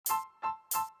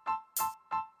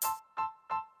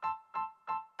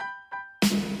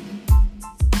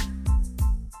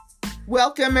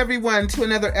Welcome, everyone, to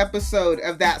another episode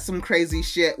of That's Some Crazy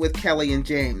Shit with Kelly and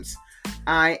James.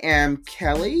 I am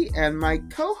Kelly, and my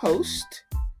co-host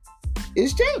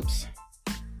is James.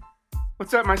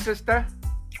 What's up, my sister?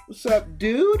 What's up,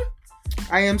 dude?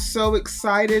 I am so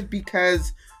excited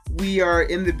because we are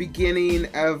in the beginning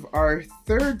of our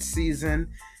third season,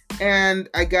 and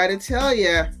I gotta tell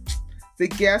you, the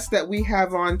guest that we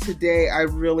have on today, I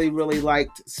really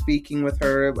liked speaking with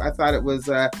her. I thought it was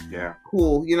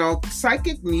cool. You know,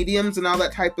 psychic mediums and all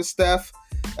that type of stuff.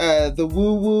 The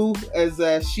woo-woo,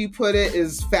 as she put it,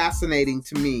 is fascinating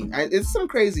to me. It's some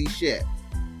crazy shit.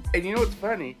 And you know what's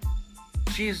funny?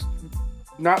 She's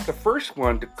not the first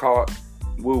one to call it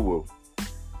woo-woo.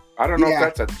 I don't know if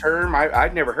that's a term.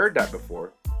 I'd never heard that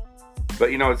before.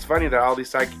 But, you know, it's funny that all these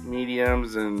psychic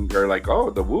mediums and they're like, oh,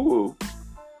 the woo-woo.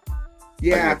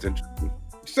 Yeah, that's interesting.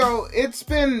 So it's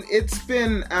been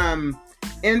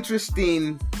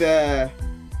interesting, the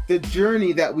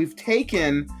journey that we've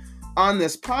taken on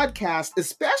this podcast,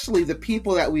 especially the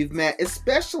people that we've met,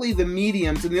 especially the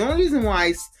mediums. And the only reason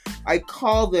why I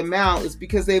call them out is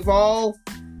because they've all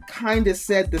kind of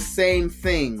said the same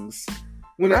things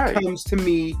when it comes to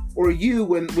me or you,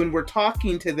 when we're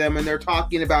talking to them and they're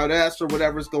talking about us or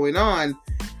whatever's going on.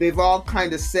 They've all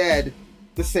kind of said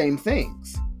the same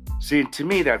things. See, to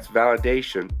me, that's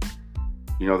validation.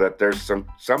 You know, that there's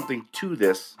something to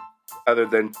this other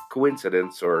than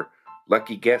coincidence or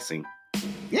lucky guessing.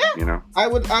 Yeah, you know, I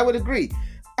would agree.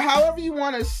 However you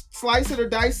want to slice it or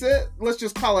dice it, let's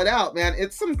just call it out, man.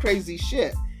 It's some crazy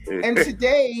shit. And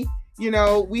today, you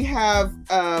know, we have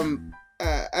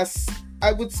I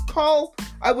would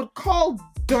call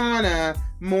Donna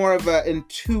more of an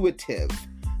intuitive.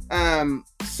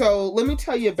 So let me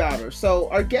tell you about her. So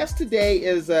our guest today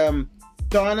is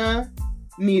Donna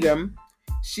Needham.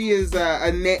 She is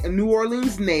a New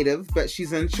Orleans native, but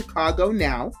she's in Chicago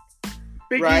now.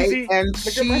 Big right? Easy. And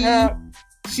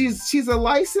she's a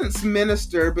licensed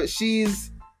minister, but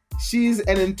she's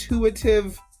an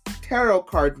intuitive tarot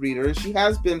card reader, and she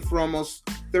has been for almost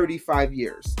 35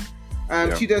 years.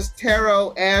 She does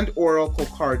tarot and oracle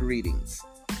card readings.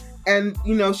 And,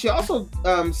 you know, she also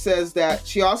says that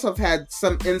she also have had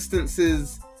some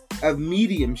instances of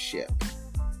mediumship,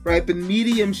 right? But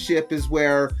mediumship is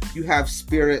where you have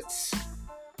spirits,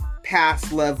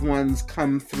 past loved ones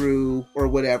come through or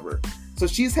whatever. So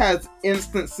she's had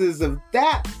instances of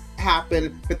that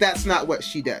happen, but that's not what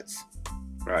she does.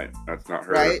 Right. That's not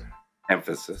her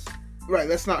emphasis. Right.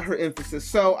 That's not her emphasis.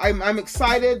 So I'm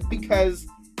excited because,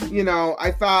 you know, I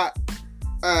thought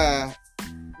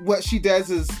what she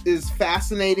does is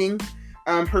fascinating.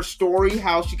 Her story,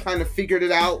 how she kind of figured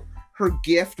it out, her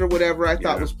gift or whatever, I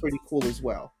thought was pretty cool as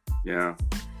well. Yeah.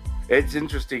 It's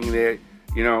interesting that,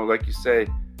 you know, like you say,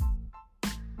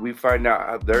 we find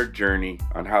out their journey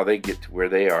on how they get to where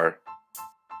they are,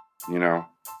 you know,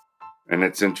 and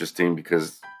it's interesting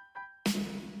because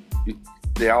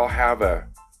they all have a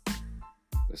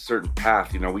certain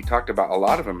path. You know, we talked about a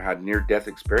lot of them had near-death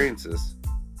experiences.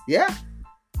 Yeah.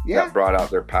 That brought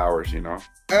out their powers, you know.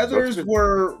 Others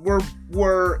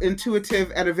were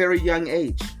intuitive at a very young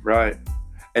age. Right.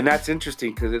 And that's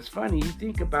interesting because it's funny. You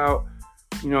think about,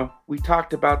 you know, we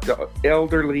talked about the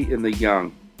elderly and the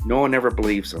young. No one ever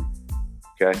believes them.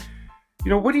 Okay. You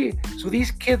know, so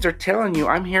these kids are telling you,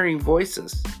 I'm hearing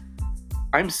voices.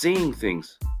 I'm seeing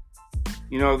things.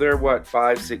 You know, they're what,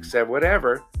 5, 6, 7,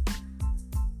 whatever.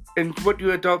 And what do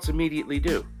adults immediately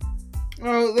do?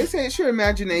 Oh, they say it's your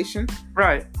imagination.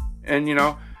 Right. And, you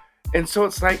know, and so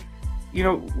it's like, you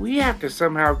know, we have to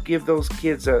somehow give those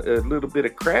kids a little bit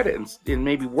of credit and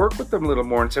maybe work with them a little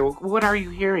more and say, well, what are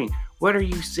you hearing? What are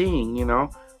you seeing? You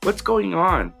know, what's going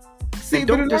on? See,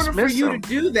 but in order for you to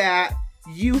do that,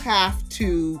 you have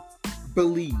to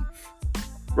believe.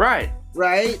 Right.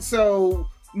 Right? So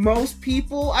most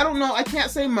people, I don't know, I can't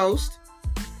say most.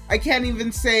 I can't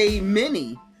even say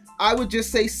many. I would just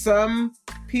say some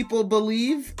people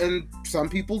believe and some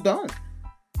people don't.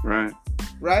 Right.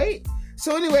 Right?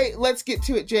 So anyway, let's get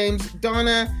to it, James.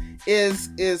 Donna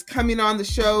is coming on the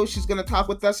show. She's going to talk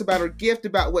with us about her gift,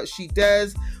 about what she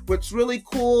does. What's really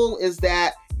cool is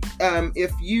that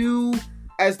if you,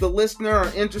 as the listener,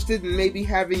 are interested in maybe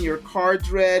having your cards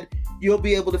read, you'll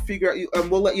be able to figure out,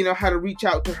 we'll let you know how to reach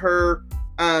out to her.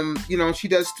 You know, she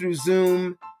does through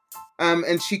Zoom.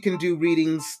 And she can do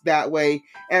readings that way.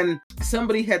 And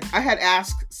I had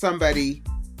asked somebody,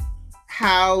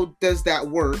 how does that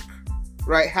work?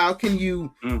 Right? How can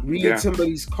you read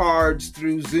somebody's cards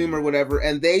through Zoom or whatever?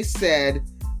 And they said,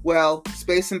 well,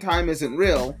 space and time isn't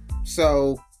real.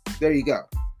 So there you go.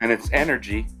 And it's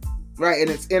energy. Right. And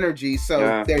it's energy.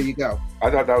 So there you go. I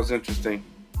thought that was interesting.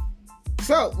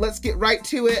 So let's get right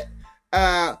to it.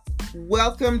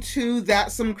 Welcome to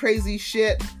That's Some Crazy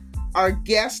Shit. Our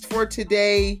guest for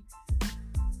today,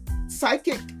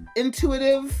 psychic,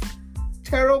 intuitive,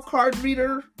 tarot card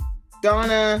reader,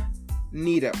 Donna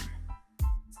Needham.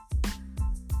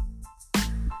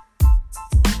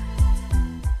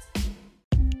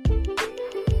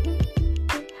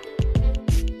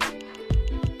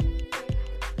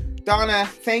 Donna,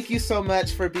 thank you so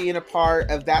much for being a part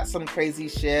of That's Some Crazy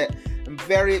Shit. I'm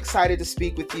very excited to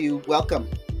speak with you. Welcome.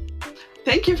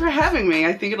 Thank you for having me.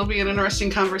 I think it'll be an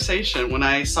interesting conversation. When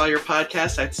I saw your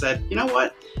podcast, I said, you know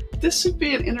what? This would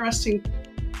be an interesting,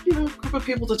 group of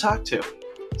people to talk to.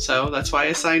 So that's why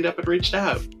I signed up and reached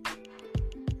out.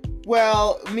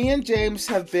 Well, me and James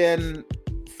have been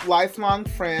lifelong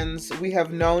friends. We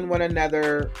have known one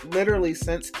another literally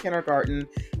since kindergarten,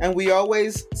 and we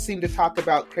always seem to talk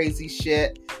about crazy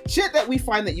shit that we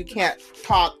find that you can't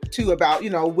talk to about,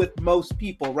 with most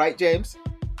people, right, James?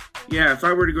 Yeah, if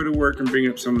I were to go to work and bring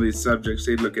up some of these subjects,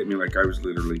 they'd look at me like I was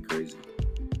literally crazy.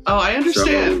 Oh, I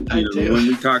understand. So, I do. When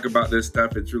we talk about this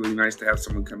stuff, it's really nice to have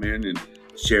someone come in and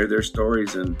share their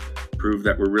stories and prove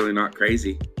that we're really not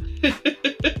crazy.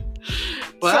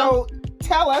 Well, so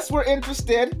tell us, we're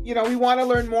interested. We want to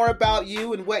learn more about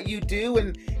you and what you do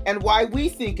and why we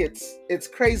think it's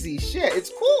crazy shit.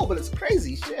 It's cool, but it's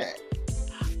crazy shit.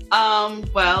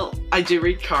 Well, I do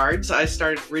read cards. I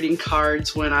started reading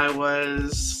cards when I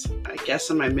was, I guess,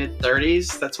 in my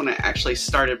mid-30s. That's when I actually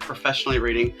started professionally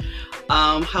reading.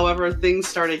 However, things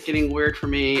started getting weird for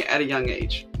me at a young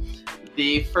age.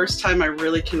 The first time I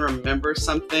really can remember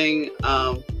something,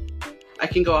 I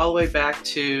can go all the way back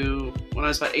to when I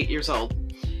was about 8 years old.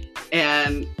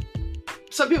 And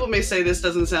some people may say this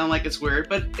doesn't sound like it's weird,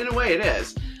 but in a way it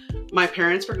is. My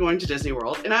parents were going to Disney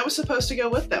World, and I was supposed to go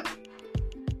with them.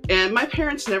 And my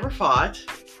parents never fought.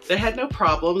 They had no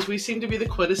problems. We seemed to be the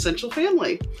quintessential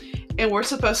family. And we're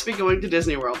supposed to be going to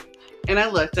Disney World. And I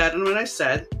looked at them and I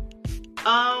said,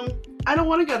 I don't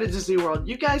want to go to Disney World.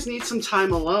 You guys need some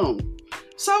time alone.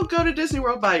 So go to Disney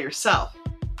World by yourself.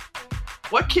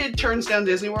 What kid turns down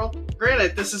Disney World?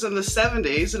 Granted, this is in the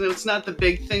 70s and it's not the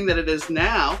big thing that it is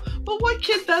now, but what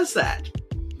kid does that?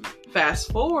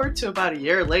 Fast forward to about a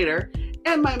year later,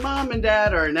 and my mom and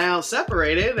dad are now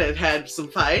separated and had some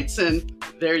fights, and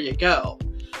there you go.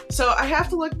 So I have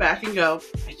to look back and go,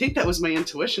 I think that was my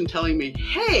intuition telling me,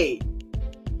 hey,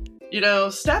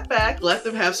 step back, let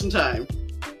them have some time.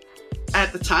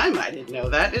 At the time, I didn't know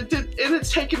that. And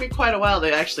it's taken me quite a while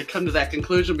to actually come to that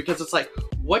conclusion, because it's like,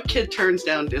 what kid turns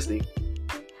down Disney?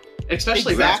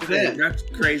 Especially back then. That's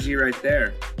crazy right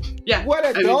there. Yeah. What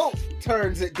adult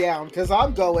turns it down? Because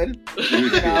I'm going,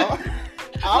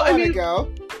 I want to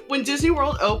go. When Disney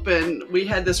World opened, we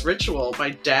had this ritual.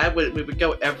 My dad, we would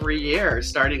go every year,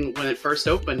 starting when it first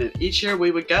opened. And each year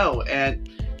we would go. And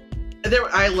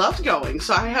I loved going.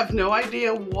 So I have no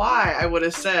idea why I would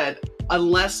have said,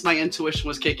 unless my intuition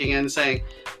was kicking in and saying,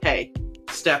 hey,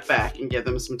 step back and give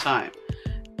them some time.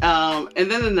 And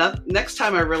then the next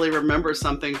time I really remember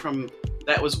something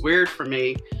that was weird for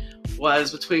me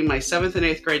was between my 7th and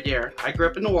 8th grade year. I grew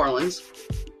up in New Orleans,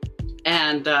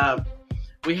 and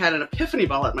we had an epiphany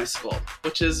ball at my school,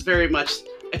 which is very much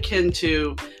akin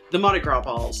to the Mardi Gras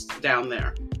balls down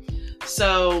there.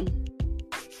 So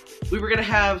we were going to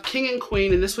have King and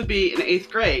Queen, and this would be in 8th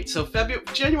grade. So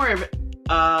January of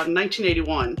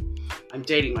 1981. I'm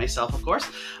dating myself, of course.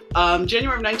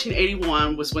 January of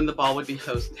 1981 was when the ball would be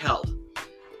held.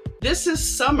 This is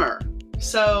summer.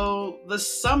 So the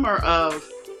summer of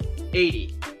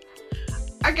 80.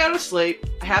 I go to sleep.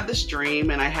 I have this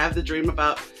dream, and I have the dream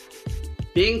about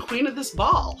being queen of this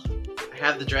ball. I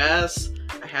have the dress.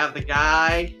 I have the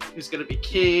guy who's going to be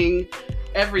king.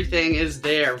 Everything is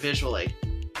there visually.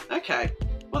 Okay.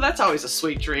 Well, that's always a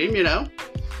sweet dream,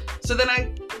 So then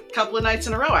a couple of nights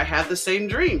in a row, I have the same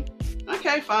dream.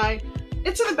 Okay, fine.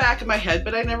 It's in the back of my head,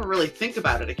 but I never really think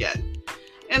about it again.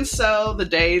 And so the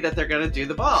day that they're going to do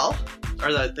the ball,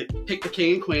 or they pick the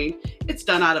king and queen, it's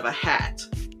done out of a hat.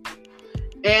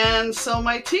 And so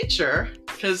my teacher,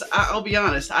 because I'll be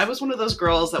honest, I was one of those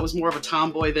girls that was more of a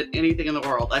tomboy than anything in the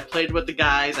world. I played with the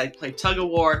guys. I played tug of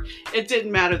war. It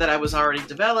didn't matter that I was already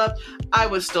developed. I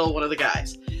was still one of the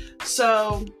guys.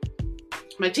 So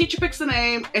my teacher picks the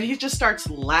name, and he just starts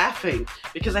laughing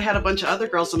because I had a bunch of other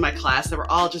girls in my class that were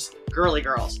all just girly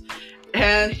girls.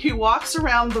 And he walks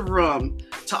around the room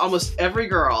to almost every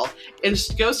girl and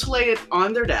goes to lay it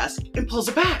on their desk and pulls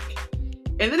it back.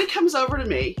 And then he comes over to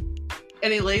me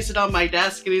and he lays it on my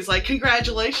desk and he's like,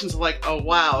 congratulations. I'm like, oh,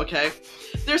 wow, okay.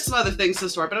 There's some other things to the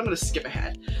story, but I'm going to skip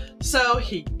ahead. So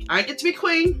I get to be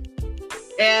queen,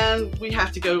 and we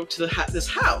have to go to this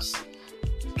house.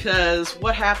 because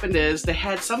what happened is they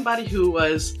had somebody who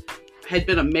had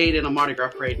been a maid in a Mardi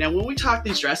Gras parade. Now, when we talk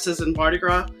these dresses in Mardi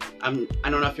Gras, I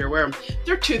don't know if you're aware of them,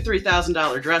 they're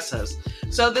 $2,000-$3,000 dresses.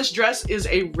 So this dress is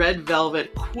a red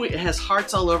velvet, it has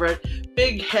hearts all over it,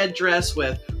 big headdress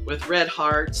with red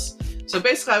hearts. So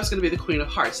basically I was going to be the Queen of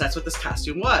Hearts. That's what this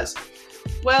costume was.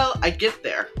 Well, I get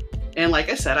there, and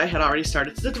like I said, I had already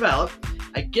started to develop.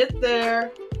 I get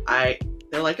there,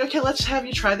 they're like, okay, let's have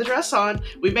you try the dress on.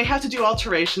 We may have to do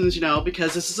alterations,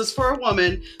 because this is for a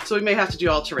woman, so we may have to do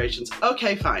alterations.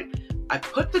 Okay, fine. I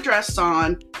put the dress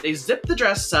on, they zipped the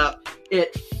dress up,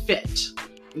 it fit.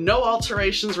 No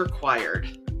alterations required.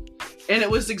 And it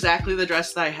was exactly the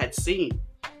dress that I had seen.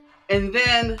 And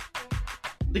then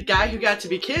the guy who got to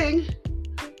be king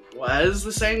was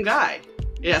the same guy.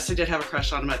 Yes, I did have a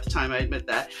crush on him at the time, I admit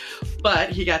that. But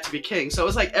he got to be king. So it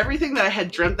was like everything that I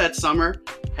had dreamt that summer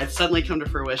had suddenly come to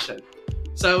fruition.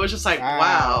 So it was just like,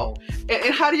 wow.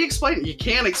 And how do you explain it? You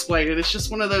can't explain it. It's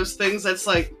just one of those things that's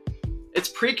like, it's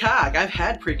precog. I've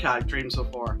had precog dreams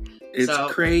before. It's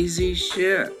crazy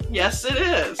shit. Yes, it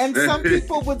is. And some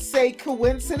people would say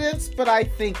coincidence, but I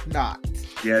think not.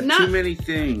 Yeah, too many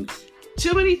things.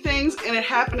 Too many things, and it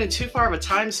happened in too far of a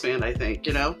time span, I think,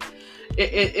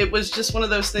 It was just one of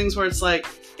those things where it's like,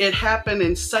 it happened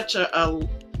in such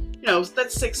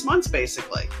that's 6 months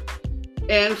basically.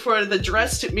 And for the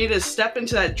dress me to step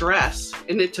into that dress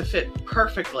and it to fit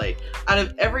perfectly, out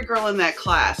of every girl in that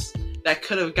class that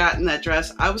could have gotten that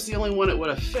dress, I was the only one it would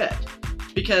have fit.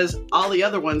 Because all the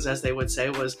other ones, as they would say,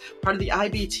 was part of the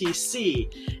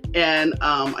IBTC. And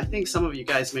I think some of you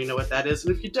guys may know what that is.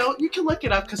 And if you don't, you can look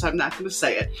it up because I'm not going to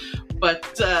say it.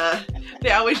 But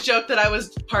they always joke that I was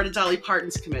part of Dolly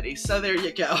Parton's committee. So there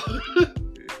you go.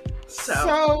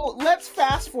 So let's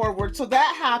fast forward. So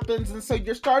that happens. And so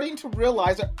you're starting to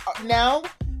realize now,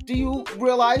 do you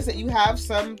realize that you have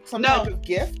some type of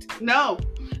gift? No.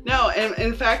 And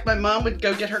in fact, my mom would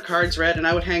go get her cards read, and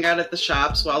I would hang out at the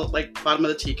shops, like bottom of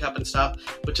the teacup and stuff,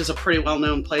 which is a pretty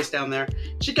well-known place down there.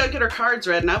 She'd go get her cards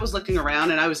read, and I was looking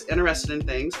around, and I was interested in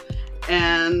things,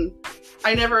 and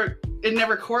it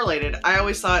never correlated. I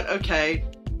always thought, okay,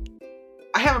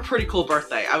 I have a pretty cool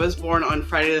birthday. I was born on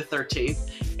Friday the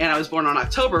 13th, and I was born on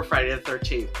October Friday the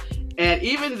 13th. And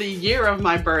even the year of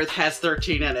my birth has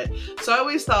 13 in it. So I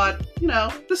always thought,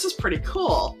 this is pretty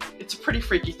cool. It's a pretty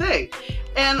freaky thing.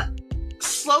 And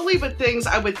slowly but things,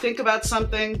 I would think about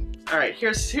something. All right,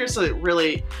 here's a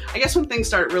really, I guess when things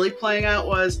started really playing out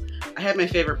was I had my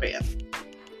favorite band.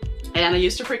 And I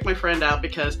used to freak my friend out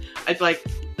because I'd be like,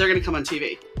 they're going to come on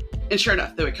TV. And sure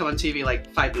enough, they would come on TV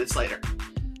like 5 minutes later.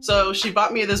 So she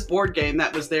bought me this board game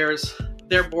that was their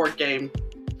board game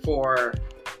for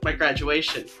my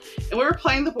graduation. And we were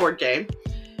playing the board game.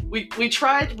 We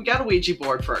got a Ouija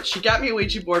board first. She got me a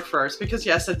Ouija board first because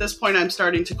yes, at this point I'm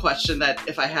starting to question that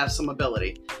if I have some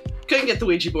ability. Couldn't get the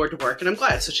Ouija board to work, and I'm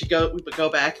glad. So we would go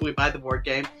back and we buy the board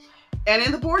game. And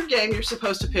in the board game, you're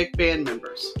supposed to pick band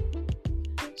members.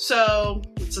 So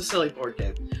it's a silly board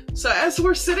game. So as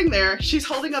we're sitting there, she's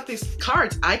holding up these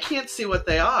cards. I can't see what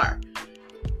they are.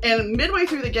 And midway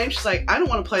through the game, she's like, I don't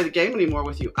want to play the game anymore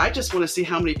with you. I just want to see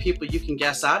how many people you can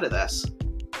guess out of this.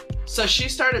 So she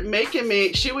started making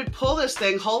me, she would pull this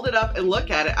thing, hold it up and look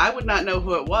at it. I would not know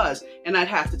who it was, and I'd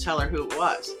have to tell her who it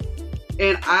was.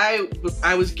 And I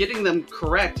was getting them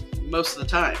correct most of the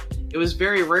time. It was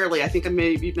very rarely, I think I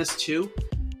maybe missed 2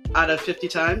 out of 50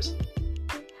 times.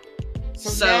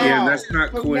 So now, that's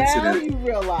not coincidence. Now you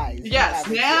realize. Yes,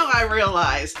 now I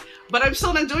realize. But I'm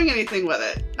still not doing anything with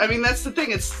it. I mean, that's the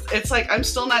thing. It's like I'm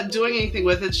still not doing anything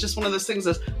with it. It's just one of those things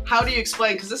is, how do you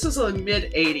explain? Because this is the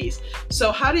mid-'80s.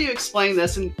 So how do you explain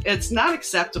this? And it's not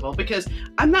acceptable because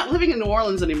I'm not living in New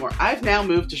Orleans anymore. I've now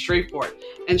moved to Shreveport.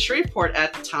 And Shreveport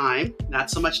at the time,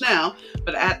 not so much now,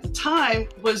 but at the time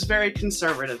was very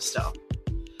conservative still.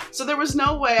 So there was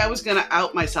no way I was going to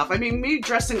out myself. I mean, me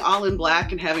dressing all in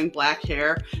black and having black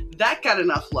hair, that got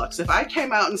enough looks. If I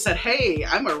came out and said, hey,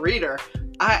 I'm a reader,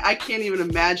 I can't even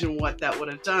imagine what that would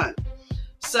have done.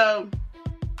 So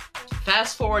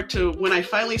fast forward to when I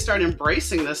finally start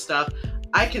embracing this stuff,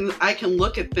 I can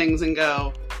look at things and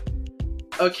go,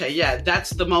 okay, yeah,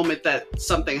 that's the moment that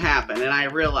something happened. And I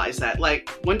realized that. Like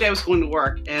one day I was going to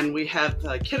work and we have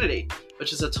Kennedy,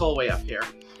 which is a tollway up here.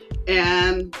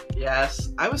 And yes,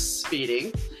 I was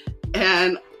speeding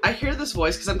and I hear this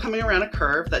voice because I'm coming around a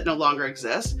curve that no longer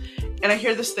exists. And I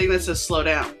hear this thing that says, slow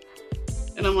down.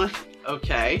 And I'm like,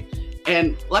 okay.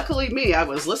 And luckily me, I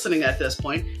was listening at this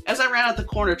point. As I ran out the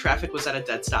corner, traffic was at a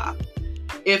dead stop.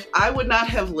 If I would not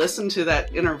have listened to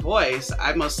that inner voice,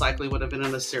 I most likely would have been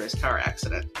in a serious car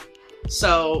accident.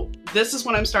 So this is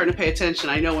when I'm starting to pay attention.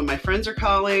 I know when my friends are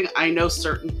calling. I know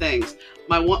certain things.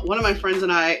 One of my friends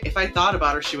and I, if I thought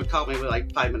about her, she would call me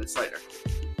like 5 minutes later.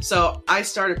 So I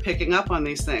started picking up on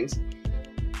these things.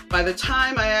 By the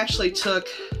time I actually took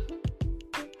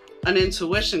an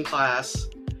intuition class,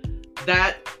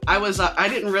 that I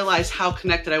didn't realize how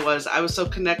connected I was. I was so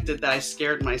connected that I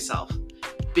scared myself,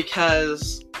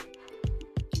 because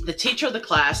the teacher of the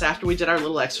class, after we did our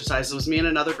little exercises, it was me and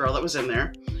another girl that was in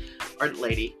there, or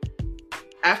lady.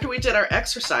 After we did our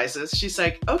exercises, she's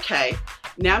like, okay,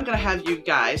 now I'm going to have you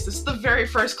guys, this is the very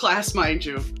first class, mind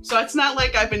you. So it's not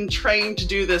like I've been trained to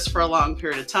do this for a long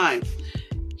period of time.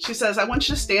 She says, I want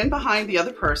you to stand behind the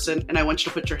other person, and I want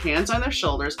you to put your hands on their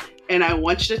shoulders, and I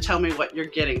want you to tell me what you're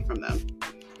getting from them.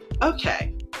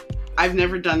 Okay. I've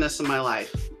never done this in my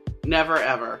life. Never,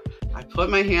 ever. I put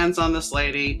my hands on this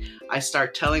lady. I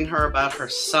start telling her about her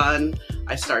son.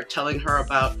 I start telling her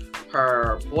about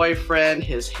her boyfriend,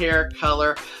 his hair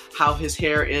color, how his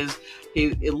hair is.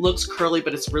 It looks curly,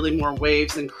 but it's really more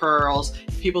waves than curls.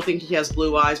 People think he has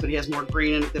blue eyes, but he has more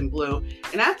green in it than blue.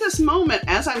 And at this moment,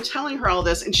 as I'm telling her all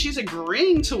this, and she's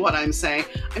agreeing to what I'm saying,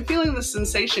 I'm feeling the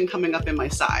sensation coming up in my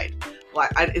side.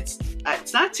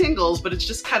 It's not tingles, but it's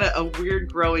just kind of a weird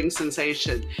growing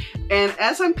sensation. And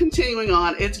as I'm continuing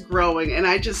on, it's growing. And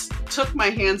I just took my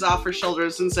hands off her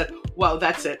shoulders and said, wow,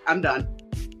 that's it. I'm done.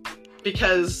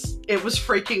 Because it was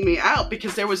freaking me out,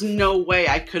 because there was no way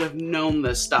I could have known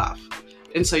this stuff.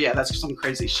 And so, yeah, that's some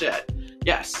crazy shit.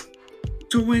 Yes.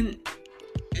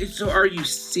 So are you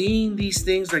seeing these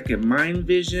things like a mind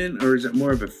vision, or is it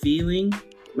more of a feeling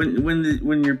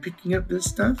when you're picking up this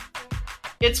stuff?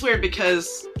 It's weird,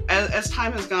 because as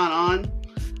time has gone on,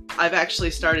 I've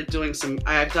actually started doing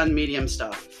I've done medium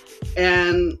stuff.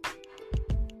 And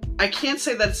I can't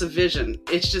say that it's a vision.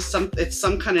 It's just some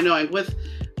kind of knowing.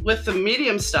 With the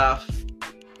medium stuff,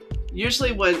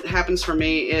 usually what happens for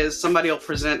me is somebody will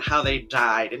present how they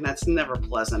died, and that's never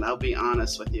pleasant, I'll be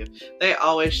honest with you. They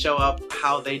always show up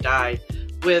how they died.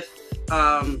 With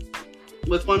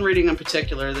one reading in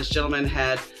particular, this gentleman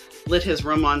had lit his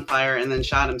room on fire and then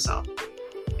shot himself.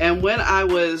 And when I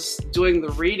was doing the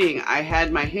reading, I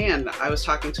was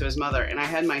talking to his mother, and I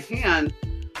had my hand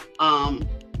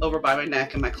over by my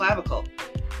neck and my clavicle.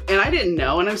 And I didn't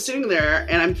know, and I'm sitting there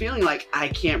and I'm feeling like I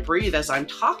can't breathe as I'm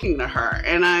talking to her.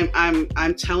 And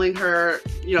I'm telling her,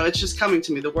 it's just coming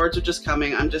to me. The words are just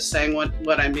coming. I'm just saying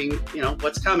what I'm being,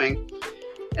 what's coming.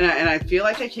 And I feel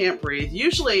like I can't breathe.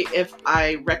 Usually if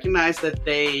I recognize that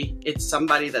it's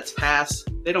somebody that's passed,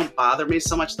 they don't bother me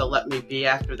so much. They'll let me be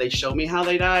after they show me how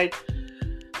they died.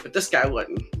 But this guy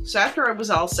wouldn't. So after it was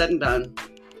all said and done,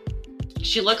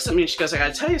 she looks at me and she goes, I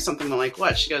gotta tell you something. I'm like,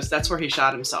 what? She goes, that's where he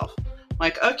shot himself. I'm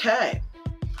like, okay,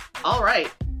 all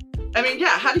right. I mean,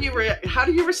 yeah, how do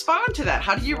you respond to that?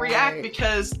 How do you react?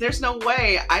 Because there's no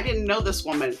way. I didn't know this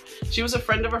woman. She was a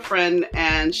friend of a friend,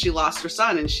 and she lost her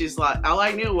son, and she's like, all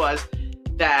I knew was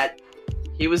that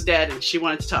he was dead and she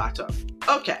wanted to talk to him.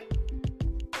 Okay.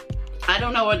 I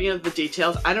don't know any of the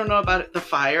details. I don't know about the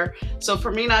fire. So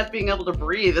for me not being able to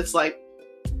breathe, it's like,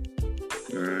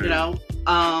 and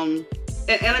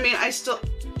I mean,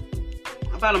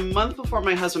 about a month before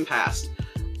my husband passed,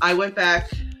 I went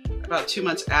back about 2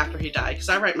 months after he died, because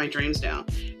I write my dreams down.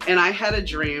 And I had a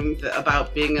dream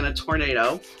about being in a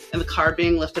tornado and the car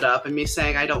being lifted up and me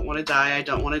saying, I don't want to die, I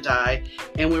don't want to die.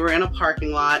 And we were in a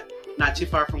parking lot not too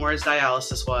far from where his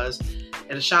dialysis was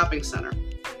at a shopping center.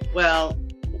 Well,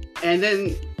 and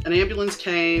then an ambulance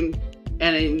came,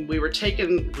 and we were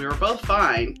both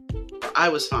fine, or I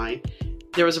was fine.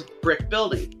 There was a brick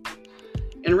building.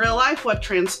 In real life, what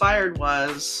transpired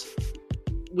was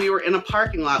we were in a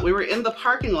parking lot. We were in the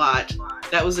parking lot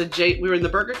that was we were in the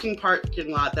Burger King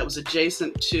parking lot that was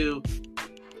adjacent to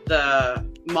the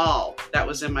mall that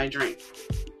was in my dream.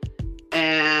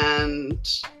 And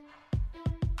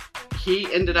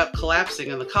he ended up collapsing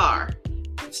in the car.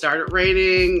 It started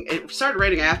raining. It started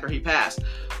raining after he passed,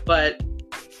 but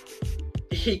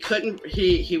he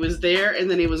was there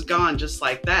and then he was gone just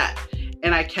like that.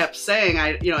 And I kept saying,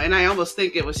 and I almost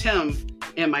think it was him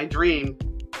in my dream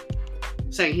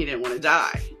saying he didn't want to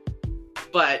die.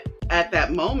 But at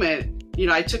that moment,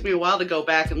 it took me a while to go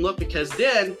back and look, because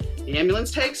then the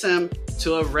ambulance takes him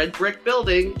to a red brick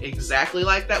building, exactly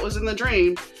like that was in the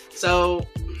dream. So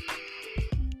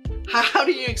how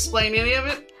do you explain any of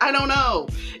it? I don't know.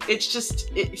 It's just,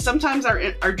 sometimes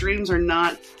our dreams are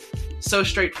not so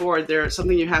straightforward. They're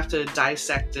something you have to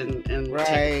dissect and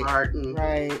take apart.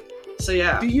 Right. So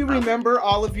yeah. Do you remember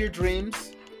all of your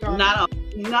dreams, Donna? Not all.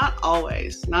 Not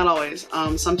always.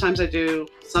 Sometimes I do.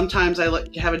 Sometimes I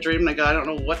have a dream and I go, I don't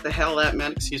know what the hell that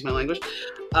meant. Excuse my language.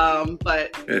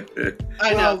 But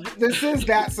I know. Well, this is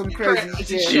that some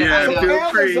crazy shit. Yeah, So feel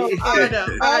that free. was okay. I know.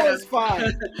 That was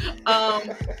fine.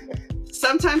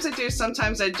 Sometimes I do,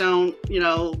 sometimes I don't.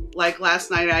 Like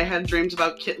last night I had dreams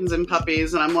about kittens and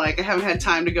puppies, and I'm like, I haven't had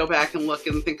time to go back and look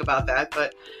and think about that.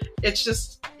 But it's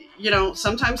just,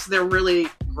 sometimes they're really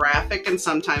graphic and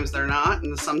sometimes they're not,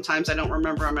 and sometimes I don't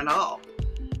remember them at all.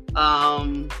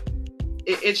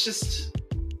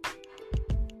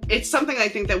 It's something I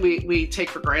think that we take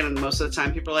for granted most of the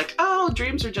time. People are like, oh,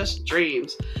 dreams are just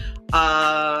dreams.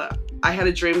 I had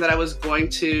a dream that I was going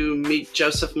to meet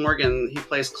Joseph Morgan. He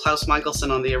plays Klaus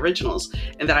Michelson on the originals,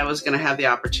 and that I was going to have the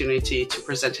opportunity to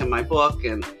present him my book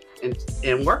and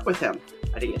work with him.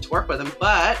 I didn't get to work with him,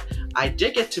 but I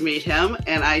did get to meet him,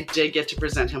 and I did get to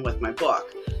present him with my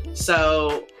book.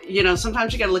 So,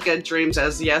 sometimes you got to look at dreams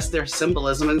as, yes, there's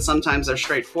symbolism, and sometimes they're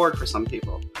straightforward for some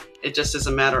people. It just is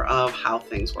a matter of how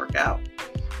things work out.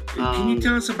 Can you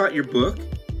tell us about your book?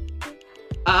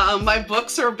 My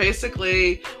books are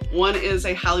basically, one is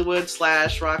a Hollywood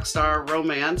 / rock star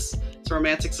romance. It's a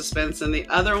romantic suspense. And the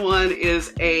other one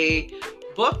is a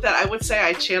book that I would say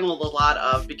I channeled a lot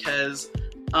of because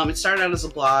it started out as a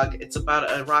blog. It's about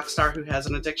a rock star who has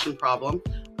an addiction problem.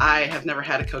 I have never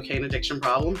had a cocaine addiction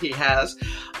problem. He has.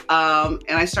 And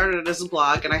I started it as a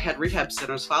blog, and I had rehab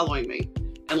centers following me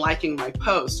and liking my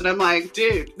posts. And I'm like,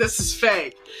 dude, this is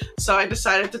fake. So I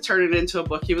decided to turn it into a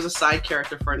book. He was a side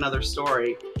character for another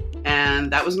story. And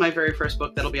that was my very first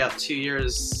book that'll be out 2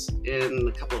 years in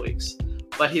a couple of weeks.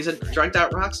 But he's a drugged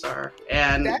out rock star.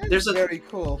 And That is very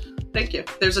cool. Thank you.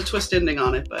 There's a twist ending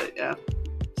on it, but yeah.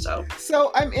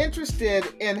 So I'm interested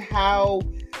in how,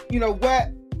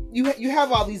 what you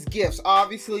have all these gifts.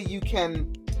 Obviously you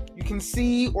can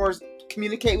see or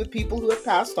communicate with people who have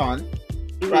passed on,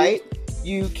 right?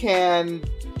 You can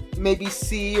maybe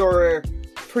see or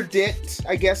predict,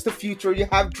 I guess, the future. You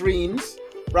have dreams,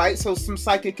 right? So some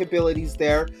psychic abilities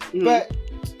there. But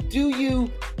do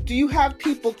you have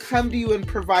people come to you and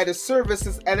provide a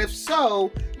service? And if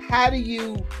so, how do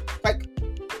you,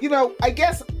 I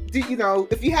guess,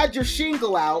 if you had your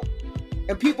shingle out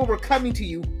and people were coming to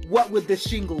you, what would the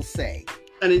shingle say?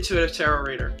 An intuitive tarot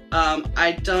reader.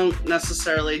 I don't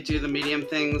necessarily do the medium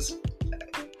things.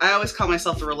 I always call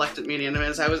myself the reluctant medium.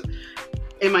 As I was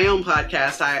in my own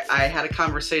podcast, I had a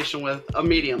conversation with a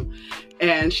medium,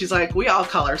 and she's like, we all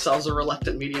call ourselves a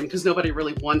reluctant medium because nobody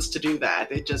really wants to do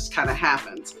that. It just kind of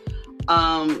happens.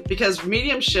 Because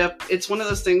mediumship, it's one of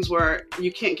those things where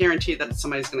you can't guarantee that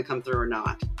somebody's going to come through or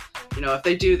not. If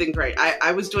they do, then great.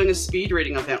 I was doing a speed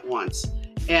reading event once.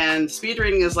 And speed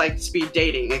reading is like speed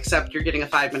dating, except you're getting a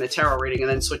 5-minute tarot reading and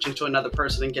then switching to another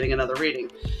person and getting another reading.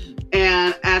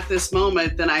 And at this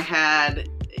moment, then I had,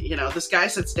 this guy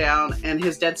sits down and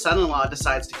his dead son-in-law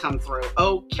decides to come through.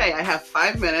 Okay, I have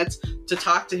 5 minutes to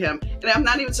talk to him. And I'm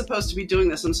not even supposed to be doing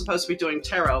this. I'm supposed to be doing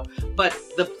tarot. But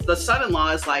the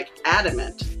son-in-law is like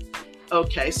adamant.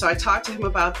 Okay, so I talked to him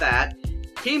about that.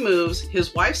 He moves,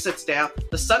 his wife sits down,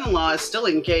 the son-in-law is still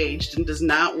engaged and does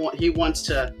not want, he wants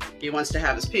to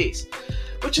have his peace,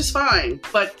 which is fine.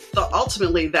 But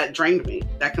ultimately that drained me.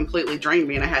 That completely drained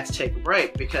me, and I had to take a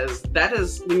break, because that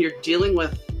is, when you're dealing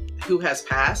with who has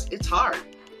passed, it's hard.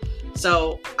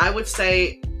 So I would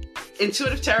say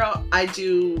intuitive tarot, I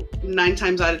do 9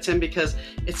 times out of 10 because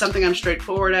it's something I'm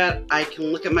straightforward at. I can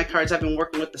look at my cards. I've been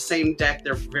working with the same deck.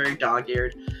 They're very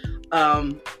dog-eared.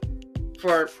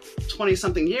 For 20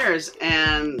 something years,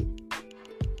 and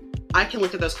I can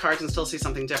look at those cards and still see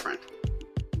something different.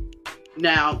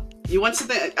 Now, you want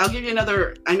something, I'll give you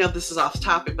another, I know this is off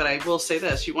topic, but I will say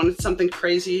this. You wanted something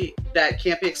crazy that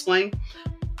can't be explained?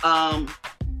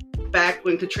 Back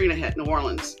when Katrina hit New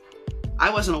Orleans, I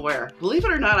wasn't aware. Believe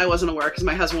it or not, I wasn't aware because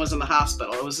my husband was in the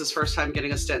hospital. It was his first time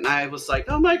getting a stent, and I was like,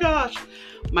 oh my gosh.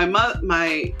 My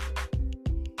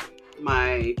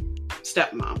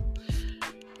stepmom,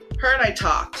 her and I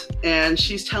talked, and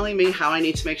she's telling me how I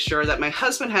need to make sure that my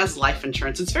husband has life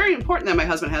insurance. It's very important that my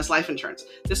husband has life insurance.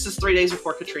 This is 3 days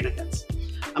before Katrina hits.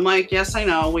 I'm like, yes, I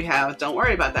know we have. Don't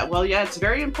worry about that. Well, yeah, it's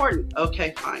very important.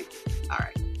 Okay, fine. All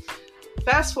right.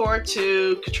 Fast forward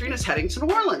to Katrina's heading to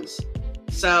New Orleans.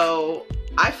 So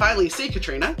I finally see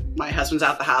Katrina. My husband's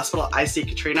out the hospital. I see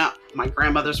Katrina. My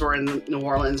grandmothers were in New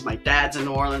Orleans. My dad's in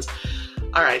New Orleans.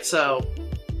 All right, so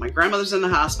my grandmother's in the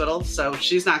hospital, so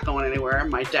she's not going anywhere.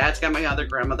 My dad's got my other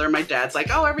grandmother. My dad's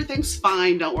like, oh, everything's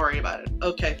fine. Don't worry about it.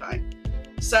 Okay, fine.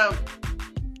 So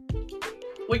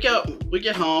we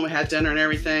get home, we had dinner and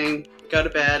everything, go to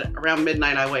bed. Around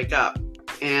midnight, I wake up.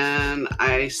 and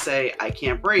I say, I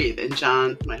can't breathe. And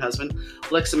John, my husband,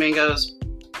 looks at me and goes,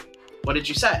 what did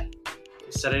you say? I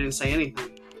said, I didn't say anything.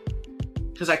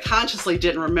 Because I consciously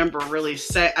didn't remember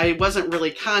I wasn't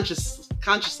really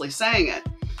consciously saying it.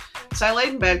 So I laid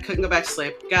in bed, couldn't go back to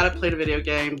sleep, got up, played a video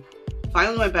game,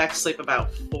 finally went back to sleep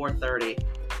about 4:30.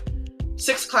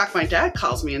 6 o'clock, my dad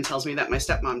calls me and tells me that my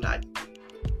stepmom died.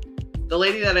 The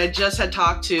lady that I just had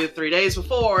talked to 3 days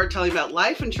before telling about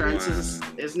life insurance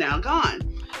is now gone.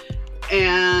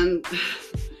 And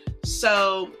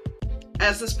so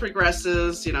as this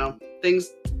progresses,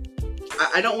 things,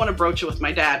 I don't want to broach it with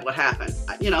my dad what happened,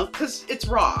 because it's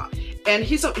raw. And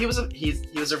he was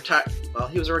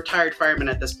a retired fireman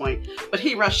at this point, but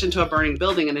he rushed into a burning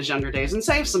building in his younger days and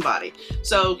saved somebody.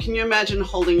 So can you imagine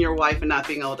holding your wife and not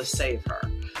being able to save her?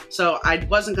 So I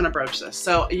wasn't going to broach this.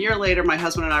 So a year later, my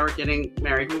husband and I were getting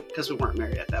married, because we weren't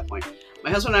married at that point.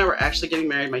 My husband and I were actually getting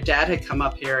married. My dad had come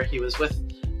up here. He was with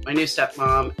my new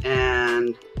stepmom,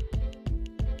 and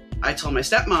I told my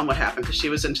stepmom what happened because she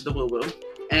was into the woo-woo.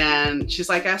 And she's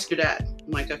like, ask your dad.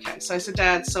 I'm like, okay. So I said,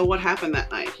 Dad, so what happened that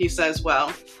night? He says,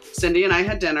 well, Cindy and I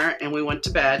had dinner and we went to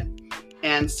bed,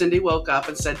 and Cindy woke up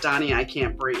and said, Donnie, I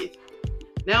can't breathe.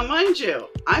 Now, mind you,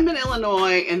 I'm in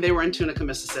Illinois and they were in Tunica,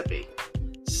 Mississippi.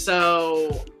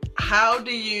 So how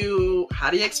do you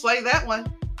explain that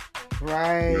one?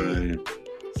 Right.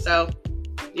 So,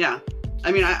 yeah.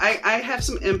 I mean, I have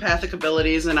some empathic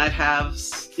abilities, and I have,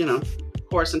 of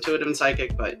course, intuitive and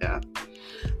psychic, but yeah.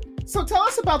 So tell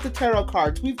us about the tarot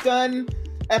cards. We've done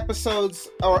episodes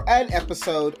or an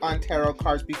episode on tarot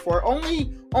cards before,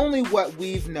 only what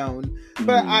we've known.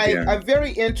 But I'm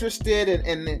very interested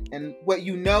in what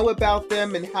you know about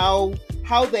them and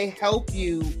how they help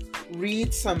you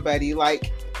read somebody,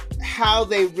 like how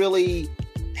they really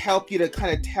help you to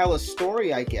kind of tell a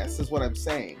story, I guess, is what I'm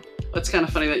saying. It's kind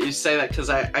of funny that you say that, because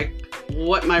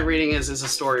what my reading is a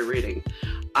story reading.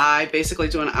 I basically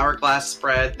do an hourglass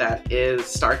spread that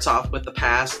starts off with the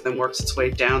past, then works its way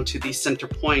down to the center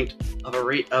point of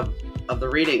the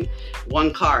reading.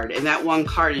 One card, and that one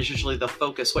card is usually the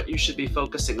focus, what you should be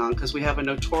focusing on, because we have a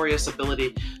notorious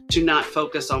ability to not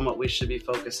focus on what we should be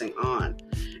focusing on.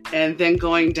 And then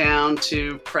going down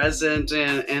to present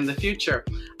and the future.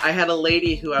 I had a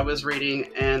lady who I was reading,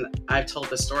 and I've told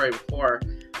this story before.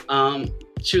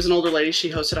 She was an older lady.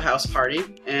 She hosted a house party,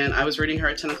 and I was reading her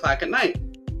at 10 o'clock at night.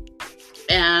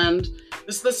 And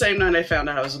this is the same night I found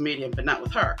out I was a medium, but not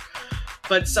with her.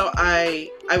 But so I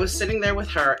was sitting there with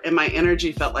her, and my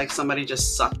energy felt like somebody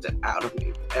just sucked it out of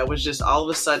me. It was just all of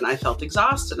a sudden I felt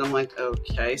exhausted. I'm like,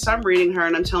 okay. So I'm reading her,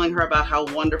 and I'm telling her about how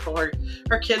wonderful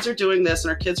her kids are doing this and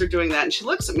her kids are doing that. And she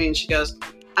looks at me and she goes,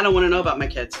 I don't want to know about my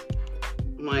kids.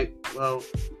 I'm like, well,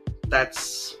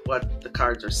 that's what the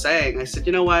cards are saying. I said,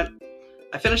 you know what?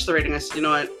 I finished the reading. I said, you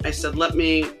know what? I said,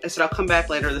 I'll come back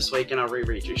later this week and I'll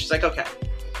reread you. She's like, okay.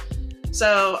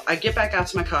 So I get back out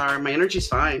to my car. My energy's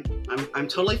fine. I'm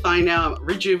totally fine now. I'm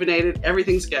rejuvenated.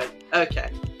 Everything's good. Okay.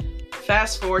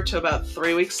 Fast forward to about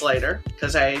 3 weeks later,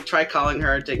 because I tried calling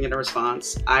her, didn't get a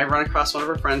response. I run across one of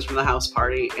her friends from the house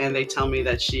party, and they tell me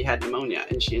that she had pneumonia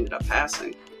and she ended up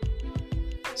passing.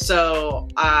 So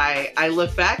I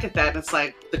look back at that, and it's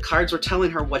like the cards were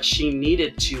telling her what she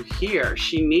needed to hear.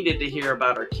 She needed to hear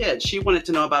about her kids. She wanted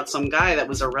to know about some guy that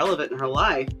was irrelevant in her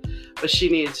life, but she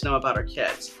needed to know about her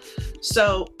kids.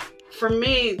 So for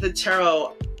me, the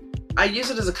tarot, I use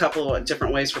it as a couple of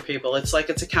different ways for people. It's like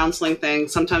it's a counseling thing.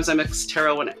 Sometimes I mix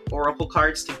tarot and oracle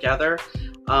cards together.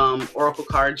 Oracle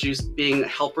cards being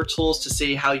helper tools to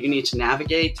see how you need to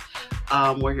navigate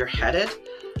where you're headed.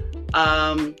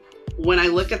 When I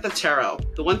look at the tarot,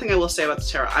 the one thing I will say about the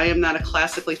tarot, I am not a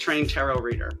classically trained tarot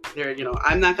reader.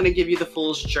 I'm not going to give you the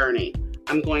fool's journey.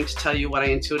 I'm going to tell you what I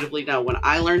intuitively know. When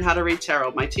I learned how to read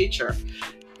tarot, my teacher,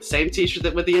 same teacher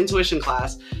that with the intuition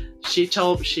class,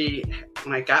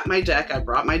 when I got my deck, I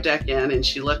brought my deck in, and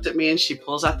she looked at me and she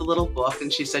pulls out the little book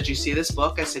and she said, you see this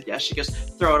book? I said, yes. She goes,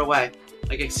 throw it away.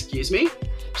 Like, excuse me?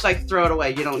 She's like, throw it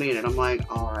away. You don't need it. I'm like,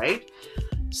 all right.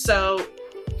 So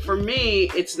for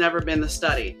me, it's never been the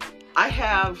study. I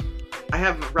have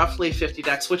roughly 50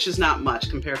 decks, which is not much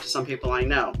compared to some people I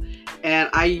know. And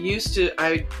I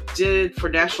did for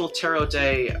National Tarot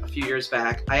Day a few years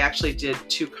back, I actually did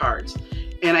 2 cards.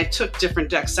 And I took different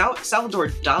decks. Salvador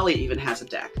Dali even has a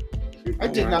deck. I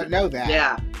did not know that.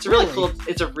 Yeah, it's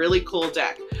a really cool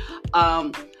deck.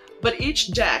 But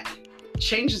each deck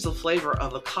changes the flavor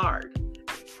of the card.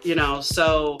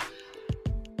 So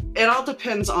It all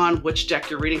depends on which deck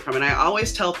you're reading from. And I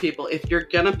always tell people, if you're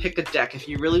going to pick a deck, if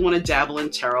you really want to dabble in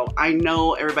tarot, I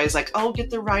know everybody's like, oh, get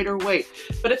the Rider-Waite.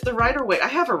 But if the Rider-Waite, I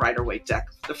have a Rider-Waite deck.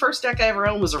 The first deck I ever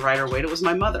owned was a Rider-Waite. It was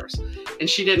my mother's. And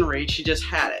she didn't read, she just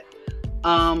had it.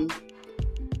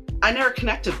 I never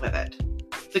connected with it.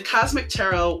 The Cosmic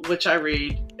Tarot, which I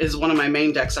read, is one of my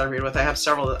main decks that I read with. I have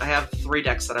 3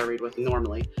 decks that I read with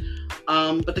normally.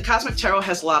 But the Cosmic Tarot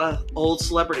has a lot of old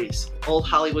celebrities, old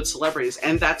Hollywood celebrities,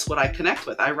 and that's what I connect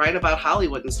with. I write about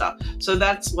Hollywood and stuff, so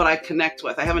that's what I connect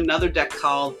with. I have another deck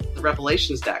called the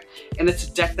Revelations deck, and it's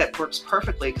a deck that works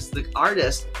perfectly because the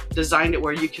artist designed it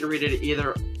where you can read it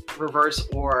either reverse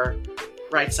or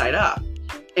right side up.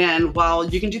 And while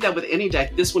you can do that with any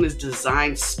deck, this one is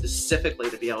designed specifically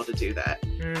to be able to do that.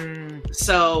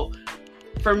 So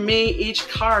for me, each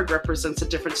card represents a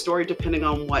different story depending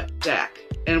on what deck.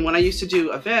 And when I used to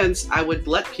do events, I would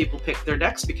let people pick their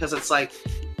decks because it's like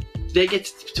they get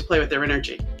to play with their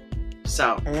energy.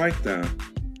 So I like that.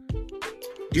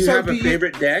 Do you have a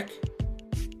favorite deck?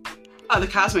 The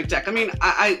Cosmic deck. I mean,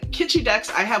 I kitschy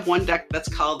decks. I have one deck that's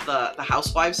called the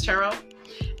Housewives Tarot.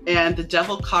 And the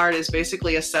Devil card is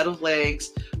basically a set of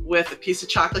legs with a piece of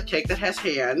chocolate cake that has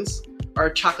hands, or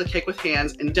a chocolate cake with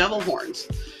hands and devil horns.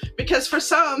 Because for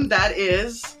some, that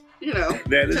is,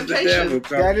 that is temptation. The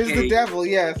devil. That is the devil,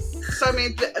 yes. So, I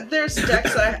mean, there's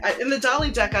decks that in the Dolly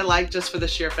deck I like just for the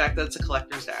sheer fact that it's a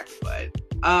collector's deck. But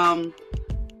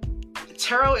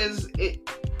tarot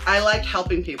I like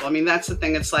helping people. I mean, that's the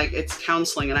thing. It's like, it's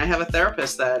counseling. And I have a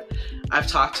therapist that I've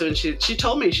talked to, and she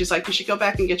told me, she's like, you should go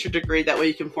back and get your degree. That way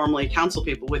you can formally counsel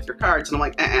people with your cards. And I'm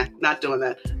like, not doing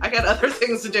that. I got other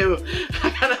things to do.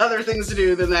 I got other things to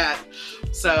do than that.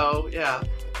 So, yeah.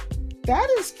 That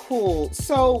is cool.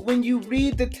 So when you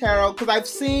read the tarot, because I've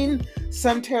seen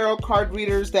some tarot card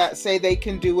readers that say they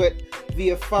can do it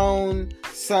via phone,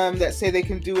 some that say they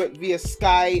can do it via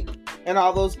Skype, and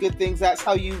all those good things. That's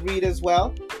how you read as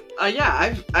well?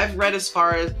 Yeah, I've read as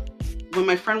far as when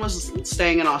my friend was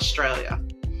staying in Australia.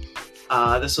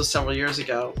 This was several years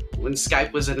ago when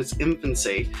Skype was in its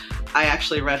infancy. I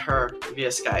actually read her via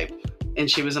Skype, and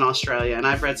she was in Australia. And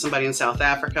I've read somebody in South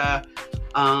Africa.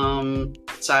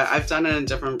 So I've done it in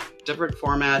different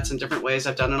formats and different ways.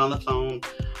 I've done it on the phone.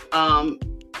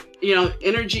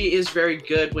 Energy is very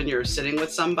good when you're sitting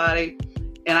with somebody.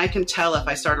 And I can tell if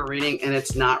I start a reading and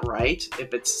it's not right,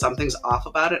 if something's off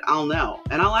about it, I'll know.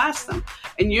 And I'll ask them.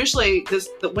 And usually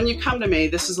when you come to me,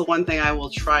 this is the one thing I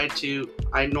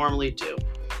normally do.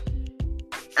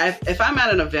 If I'm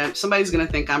at an event, somebody's going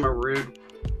to think I'm a rude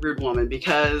woman,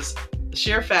 because the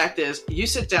sheer fact is, you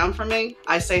sit down for me,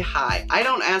 I say hi. I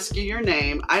don't ask you your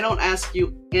name. I don't ask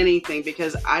you anything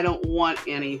because I don't want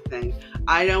anything.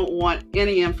 I don't want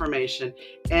any information.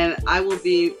 And I will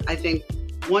be, I think,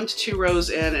 1 to 2 rows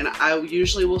in, and I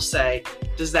usually will say,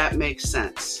 does that make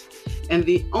sense? And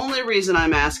the only reason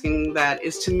I'm asking that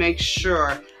is to make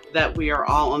sure that we are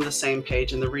all on the same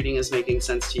page and the reading is making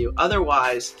sense to you.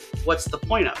 Otherwise, what's the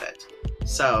point of it?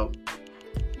 So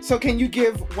can you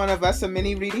give one of us a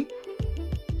mini reading?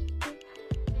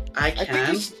 I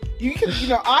can. You can.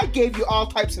 I gave you all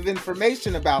types of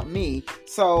information about me,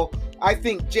 so I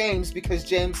think James, because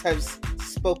James has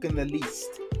spoken the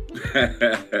least.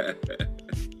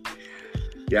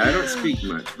 Yeah, I don't speak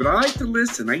much, but I like to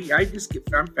listen.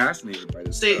 I'm fascinated by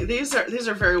this. See, stuff. these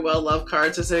are very well loved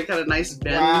cards. They got a nice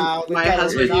bend. Wow, my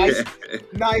husband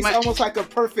nice, almost like a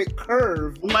perfect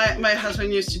curve. My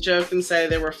husband used to joke and say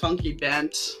they were funky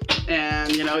bent,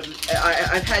 and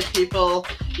I've had people.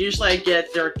 Usually,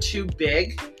 they're too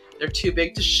big. They're too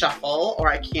big to shuffle, or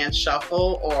I can't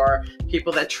shuffle, or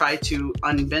people that try to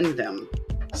unbend them.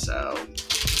 So.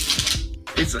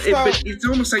 It's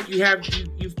almost like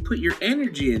you've put your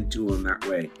energy into them that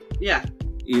way. Yeah.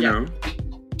 You know?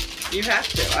 You have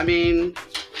to. I mean,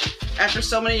 after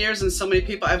so many years and so many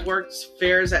people, I've worked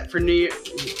fairs I've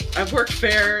worked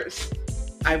fairs.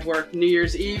 I've worked New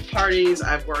Year's Eve parties.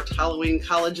 I've worked Halloween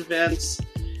college events.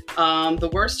 The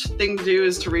worst thing to do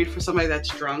is to read for somebody that's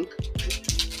drunk.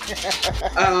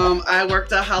 I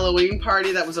worked a Halloween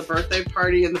party that was a birthday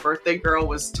party, and the birthday girl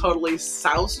was totally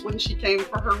soused when she came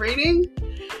for her reading.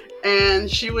 And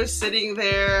she was sitting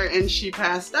there and she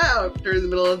passed out during the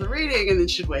middle of the reading, and then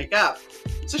she'd wake up.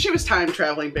 So she was time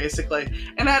traveling, basically.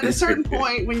 And at a certain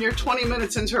point, when you're 20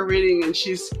 minutes into a reading and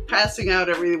she's passing out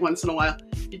every once in a while,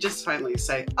 you just finally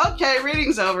say, okay,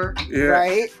 reading's over. Yeah.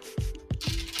 Right?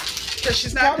 Because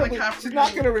she's not going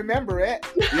to remember it.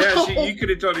 Yeah, you could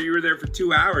have told her you were there for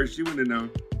 2 hours. She wouldn't have known.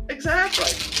 Exactly.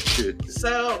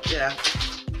 So, yeah.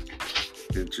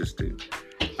 Interesting.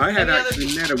 I had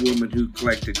actually met a woman who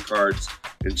collected cards,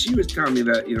 and she was telling me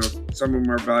that, some of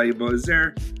them are valuable. Is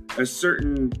there a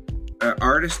certain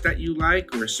artist that you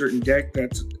like, or a certain deck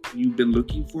that's you've been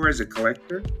looking for as a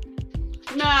collector?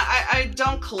 Nah, I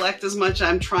don't collect as much.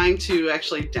 I'm trying to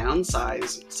actually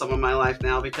downsize some of my life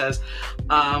now because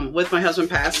with my husband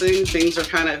passing, things are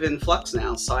kind of in flux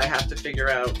now. So I have to figure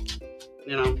out,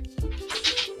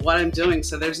 what I'm doing.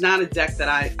 So there's not a deck that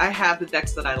I have the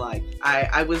decks that I like.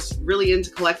 I was really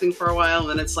into collecting for a while, and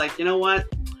then it's like, you know what?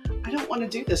 I don't want to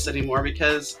do this anymore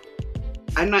because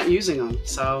I'm not using them.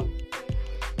 So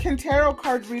Can tarot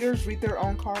card readers read their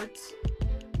own cards?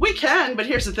 we can, but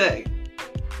here's the thing.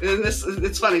 And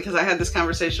it's funny because I had this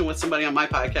conversation with somebody on my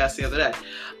podcast the other day.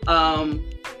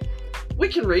 We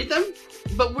can read them,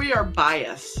 but we are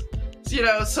biased.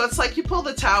 So it's like you pull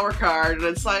the Tower card and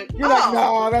it's like, You're like,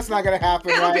 no, that's not gonna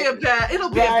happen. it'll right? be a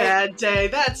bad day.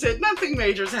 That's it. Nothing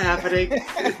major's happening.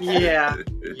 Yeah.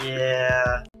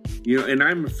 And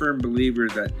I'm a firm believer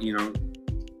that,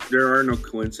 there are no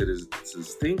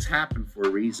coincidences. Things happen for a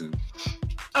reason.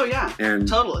 Oh yeah. And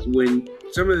totally. When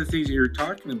some of the things that you're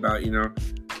talking about,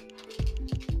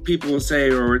 people will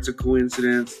say, "Oh, it's a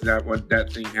coincidence that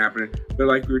thing happened." But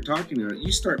like we were talking about,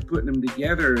 you start putting them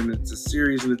together, and it's a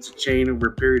series, and it's a chain over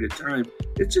a period of time.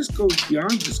 It just goes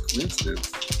beyond just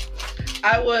coincidence.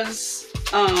 I was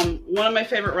one of my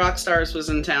favorite rock stars was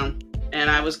in town, and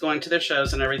I was going to their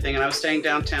shows and everything, and I was staying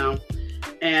downtown,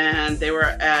 and they were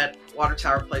at Water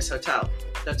Tower Place Hotel.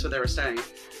 That's where they were staying,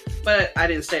 but I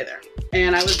didn't stay there,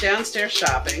 and I was downstairs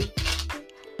shopping,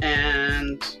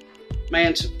 and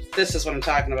this is what I'm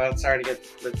talking about. Sorry to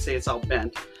let's see, it's all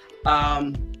bent.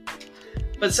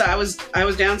 But so I was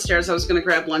downstairs. I was going to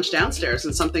grab lunch downstairs,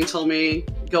 and something told me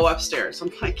go upstairs.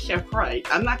 I'm like, yeah, right.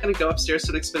 I'm not going to go upstairs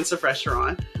to an expensive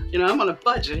restaurant. I'm on a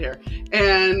budget here.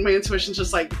 And my intuition's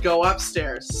just like, go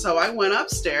upstairs. So I went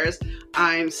upstairs.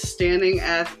 I'm standing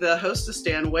at the hostess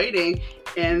stand waiting,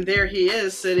 and there he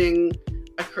is sitting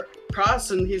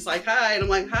across, and he's like, hi. And I'm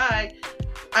like, hi.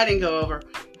 I didn't go over,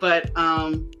 but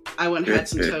I went and had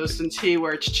some toast and tea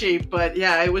where it's cheap. But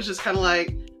yeah, it was just kind of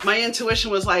like, my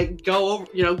intuition was like, go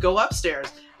upstairs.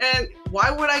 And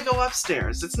why would I go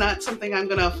upstairs? It's not something I'm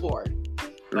going to afford.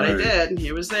 But I did, and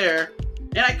he was there.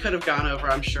 And I could have gone over,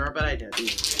 I'm sure, but I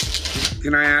didn't.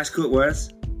 Can I ask who it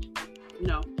was?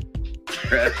 No.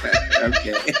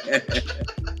 Okay.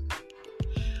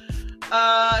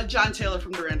 John Taylor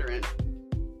from Duran Duran.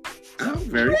 Oh,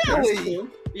 very cool.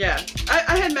 Yeah,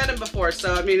 I had met him before,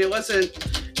 so I mean, it wasn't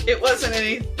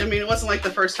like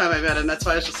the first time I met him. That's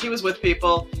why he was with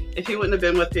people. If he wouldn't have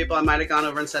been with people, I might have gone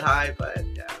over and said hi. But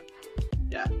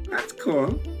yeah. That's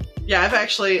cool. Yeah,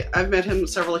 I've met him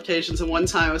several occasions, and one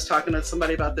time I was talking to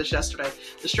somebody about this yesterday.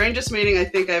 The strangest meeting I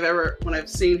think when I've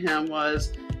seen him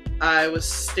was I was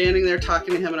standing there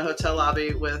talking to him in a hotel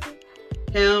lobby with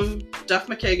him, Duff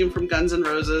McKagan from Guns N'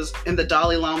 Roses, and the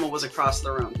Dalai Lama was across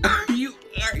the room. You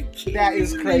are kidding That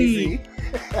is crazy.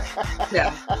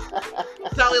 Yeah.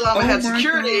 Dalai Lama had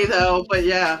security though, but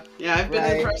yeah, I've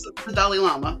been impressed with the Dalai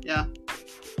Lama. Yeah.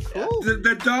 Cool.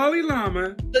 The Dalai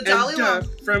Lama and Duff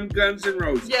from Guns N'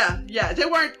 Roses. Yeah. They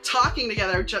weren't talking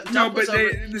together.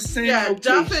 They're in the same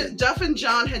location. Duff and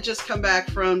John had just come back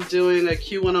from doing a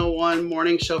Q101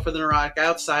 morning show for the Neurotic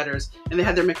Outsiders, and they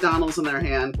had their McDonald's in their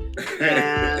hand.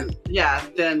 And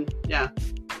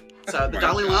So the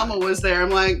Dalai Lama was there. I'm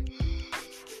like,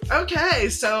 okay,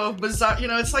 so bizarre.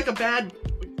 It's like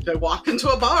they walk into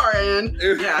a bar and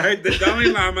the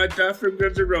Dalai Lama, Duff from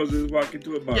Guns N' Roses walk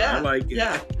into a bar. I like it.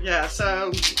 Yeah.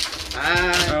 So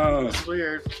it's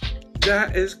weird.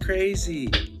 That is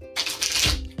crazy.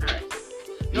 All right.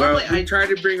 Well, we try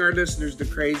to bring our listeners to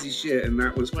crazy shit, and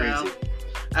that was crazy. Well,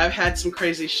 I've had some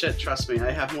crazy shit. Trust me,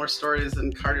 I have more stories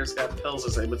than Carter's got pills,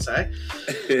 as they would say.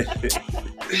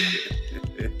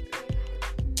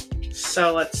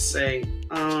 So let's see.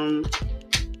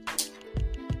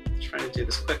 Trying to do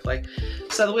this quickly.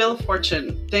 So the Wheel of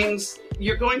Fortune,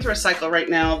 you're going through a cycle right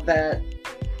now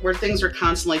where things are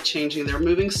constantly changing. They're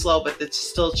moving slow, but it's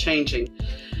still changing.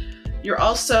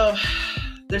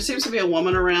 There seems to be a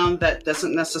woman around that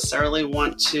doesn't necessarily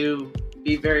want to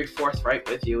be very forthright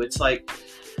with you. It's like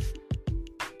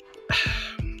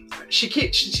she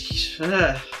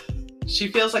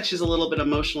feels like she's a little bit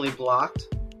emotionally blocked.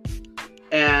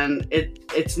 And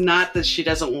it's not that she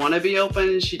doesn't want to be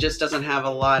open. She just doesn't have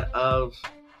it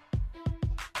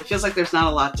feels like there's not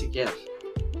a lot to give.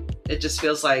 It just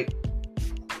feels like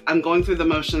I'm going through the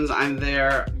motions. I'm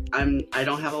there. I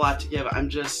don't have a lot to give. I'm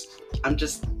just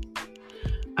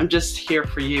here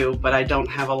for you, but I don't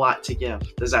have a lot to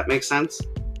give. Does that make sense?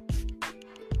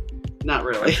 Not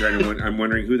really. I'm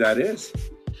wondering who that is.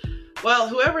 Well,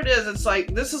 whoever it is, it's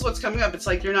like, this is what's coming up. It's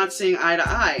like you're not seeing eye to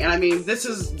eye. And I mean, this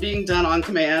is being done on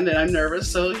command, and I'm nervous,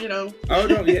 so, you know. Oh,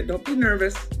 don't be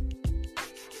nervous.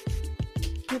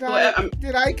 Did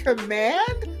I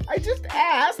command? I just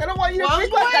asked. I don't want you to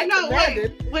think like I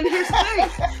commanded. When here's the thing.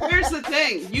 Here's the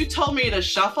thing. You told me to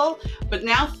shuffle, but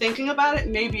now thinking about it,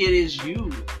 maybe it is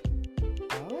you,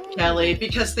 Kelly,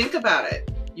 because think about it.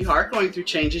 You are going through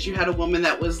changes. You had a woman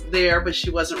that was there, but she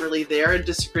wasn't really there. A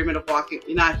disagreement of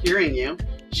not hearing you.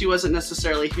 She wasn't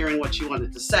necessarily hearing what you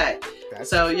wanted to say. That's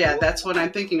true. Yeah, that's what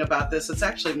I'm thinking about this. It's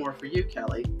actually more for you,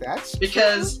 Kelly. That's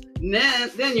because true.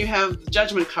 Then you have the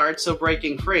judgment card, so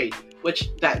breaking free, which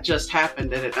that just happened,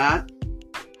 did it not?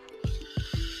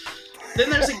 Then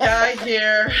there's a guy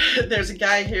here. There's a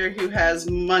guy here who has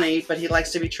money, but he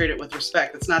likes to be treated with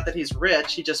respect. It's not that he's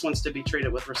rich. He just wants to be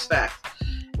treated with respect.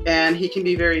 And he can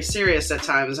be very serious at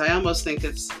times. I almost think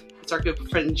it's our good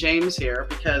friend James here,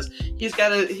 because he's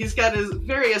got his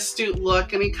very astute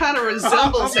look, and he kind of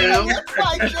resembles him. He looks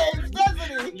like James,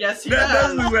 doesn't he? Yes, he That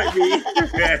does. does look like me.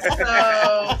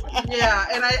 So yeah,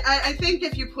 and I think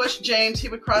if you push James, he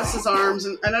would cross his arms,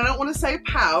 and I don't want to say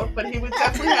pout, but he would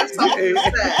definitely have something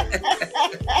to say.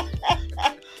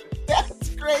 That's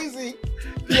crazy.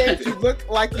 James, you look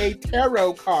like a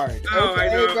tarot card. Oh, okay,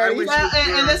 I know. I buddy? wish Well, you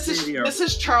and were this on is video. this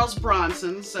is Charles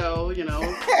Bronson, so you know.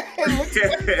 It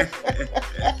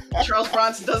looks Charles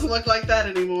Bronson doesn't look like that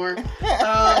anymore.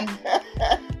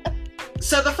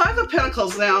 So the Five of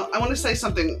Pentacles, now, I want to say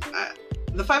something.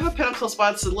 The Five of Pentacles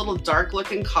spot's a little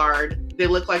dark-looking card. They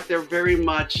look like they're very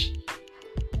much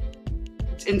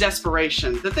in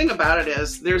desperation. The thing about it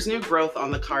is, there's new growth on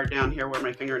the card down here where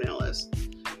my fingernail is.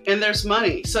 And there's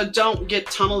money. So don't get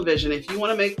tunnel vision. If you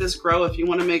want to make this grow, if you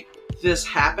want to make this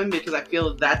happen, because I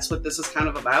feel that's what this is kind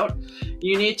of about,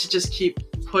 you need to just keep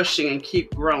pushing and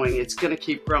keep growing. It's going to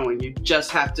keep growing. You just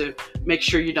have to make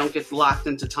sure you don't get locked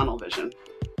into tunnel vision.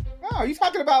 Oh, are you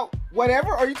talking about whatever?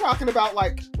 Or are you talking about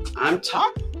like... I'm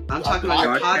talking about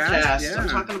your podcast. Yeah. I'm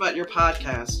talking about your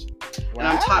podcast. Wow. And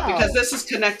I'm talking because this is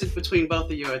connected between both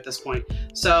of you at this point.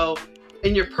 So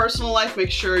in your personal life,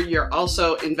 make sure you're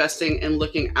also investing and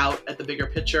looking out at the bigger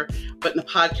picture. But in the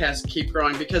podcast, keep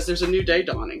growing, because there's a new day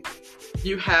dawning.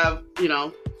 You have,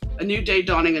 a new day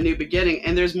dawning, a new beginning,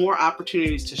 and there's more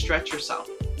opportunities to stretch yourself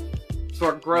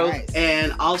for growth. Nice.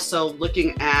 And also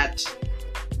looking at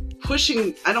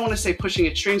pushing, I don't want to say pushing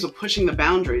extremes, but pushing the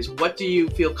boundaries. What do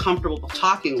you feel comfortable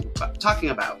talking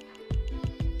about?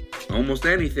 Almost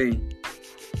anything.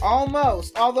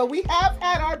 Almost. Although we have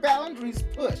had our boundaries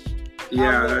pushed.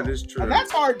 Yeah, that is true. And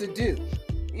that's hard to do.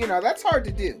 That's hard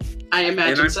to do. I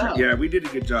imagine so. Yeah, we did a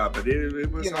good job, but it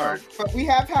was hard. But we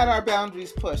have had our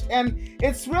boundaries pushed. And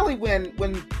it's really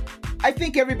when I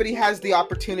think everybody has the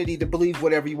opportunity to believe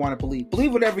whatever you want to believe.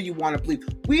 Believe whatever you want to believe.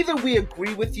 Whether we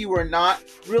agree with you or not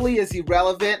really is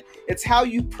irrelevant. It's how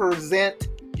you present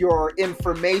your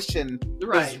information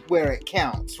is where it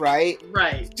counts, right?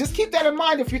 Right. Just keep that in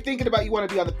mind if you're thinking about you want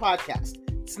to be on the podcast.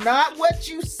 It's not what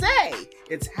you say,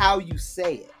 it's how you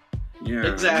say it. Yeah,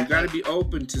 exactly. You got to be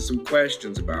open to some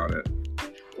questions about it.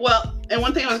 Well, and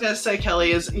one thing I was going to say,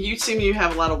 Kelly, is you seem you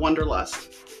have a lot of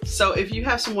wanderlust. So if you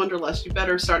have some wanderlust, you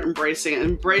better start embracing it.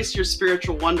 Embrace your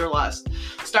spiritual wanderlust.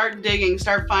 Start digging,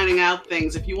 start finding out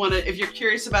things. If you're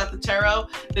curious about the tarot,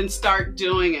 then start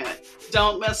doing it.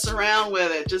 Don't mess around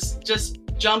with it. Just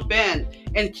jump in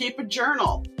and keep a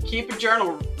journal. Keep a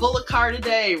journal. Pull a card a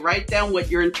day. Write down what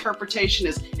your interpretation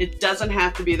is. It doesn't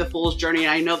have to be the Fool's Journey.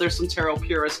 I know there's some tarot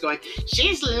purists going,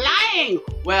 she's lying.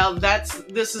 Well,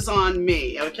 this is on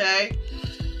me, okay?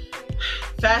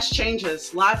 Fast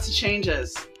changes. Lots of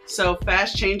changes. So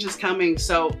fast change is coming.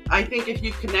 So I think if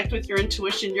you connect with your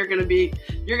intuition, you're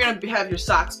gonna have your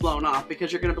socks blown off,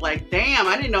 because you're gonna be like, damn,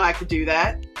 I didn't know I could do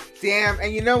that. Damn,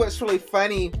 and what's really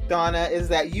funny, Donna, is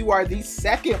that you are the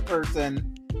second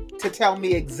person to tell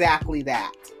me exactly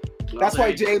that. That's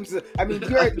why James,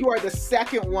 you are the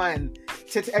second one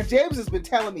and James has been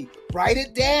telling me, write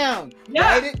it down.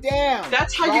 Yeah. Write it down.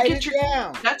 That's how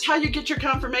you get your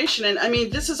confirmation.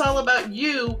 And this is all about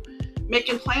you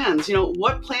making plans.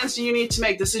 What plans do you need to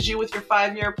make? This is you with your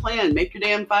 5-year plan. Make your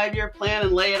damn 5-year plan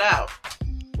and lay it out.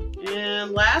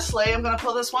 And lastly, I'm going to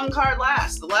pull this one card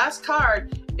last. The last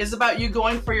card is about you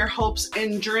going for your hopes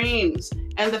and dreams.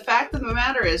 And the fact of the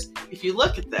matter is, if you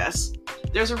look at this,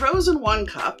 there's a rose in one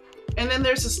cup, and then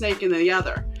there's a snake in the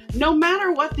other. No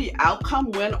matter what the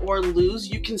outcome, win or lose,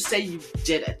 you can say you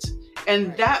did it.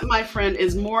 And that, my friend,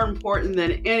 is more important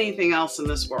than anything else in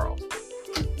this world.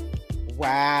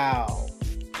 Wow.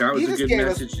 That was a good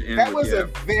message to end That with, was a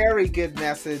very good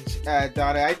message,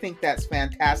 Donna. I think that's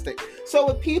fantastic. So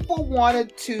if people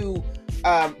wanted to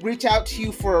reach out to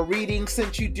you for a reading,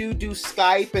 since you do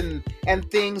Skype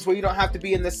and things where you don't have to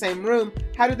be in the same room,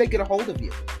 how do they get a hold of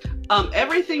you?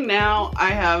 Everything now,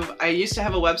 I used to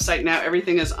have a website. Now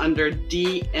everything is under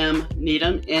DM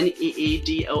Needham,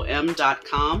 NEEDOM.com.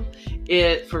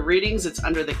 For readings, it's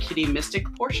under the Kitty Mystic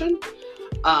portion.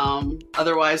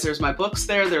 Otherwise, there's my books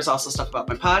there. There's also stuff about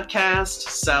my podcast.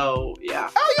 So, yeah.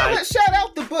 Oh, yeah, let's shout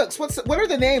out the books. What are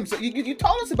the names? You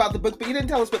told us about the books, but you didn't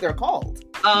tell us what they're called.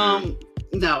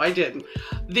 No, I didn't.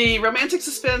 The romantic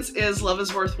suspense is Love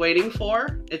is Worth Waiting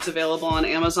For. It's available on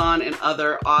Amazon and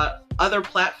other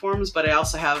platforms, but I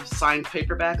also have signed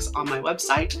paperbacks on my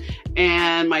website.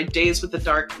 And my Days with the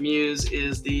Dark Muse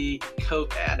is the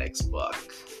Coke Addicts book.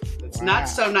 It's not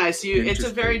so nice. It's a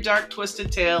very dark,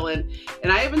 twisted tale, and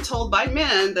I have been told by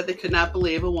men that they could not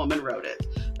believe a woman wrote it.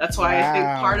 That's why I think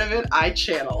part of it I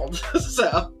channeled.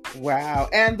 So. Wow.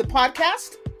 And the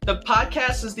podcast? The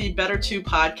podcast is the Better 2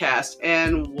 podcast,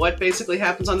 and what basically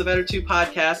happens on the Better 2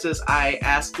 podcast is I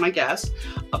ask my guests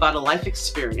about a life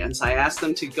experience. I ask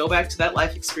them to go back to that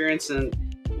life experience and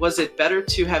was it better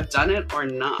to have done it or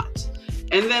not?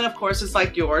 And then, of course, it's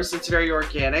like yours. It's very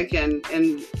organic, and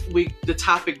the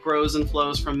topic grows and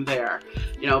flows from there.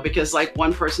 Because like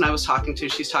one person I was talking to,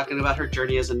 she's talking about her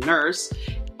journey as a nurse.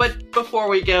 But before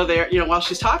we go there, while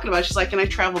she's talking about it, she's like, and I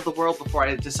traveled the world before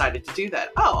I decided to do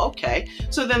that. Oh, okay.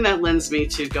 So then that lends me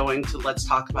to going to let's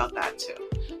talk about that too.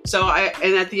 So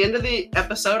and at the end of the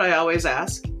episode, I always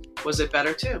ask, was it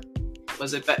better too?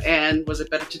 Was it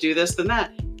better to do this than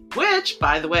that? Which,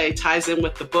 by the way, ties in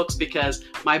with the books because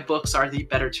my books are the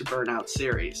Better to Burnout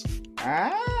series.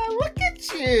 Look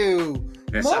at you.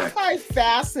 Yes,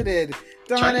 multifaceted.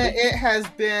 Donna, it has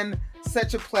been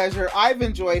such a pleasure. I've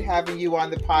enjoyed having you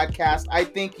on the podcast. I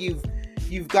think you've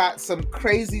got some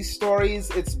crazy stories.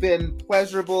 It's been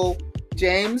pleasurable.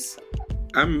 James?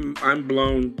 I'm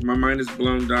blown. My mind is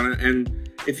blown, Donna.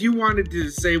 And if you wanted to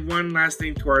say one last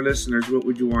thing to our listeners, what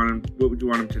would you want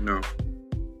them to know?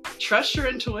 Trust your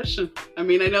intuition. I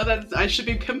mean, I know that I should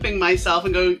be pimping myself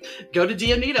and go to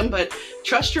DM Needham, but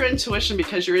trust your intuition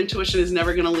because your intuition is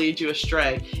never going to lead you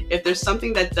astray. If there's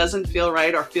something that doesn't feel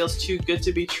right or feels too good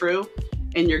to be true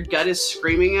and your gut is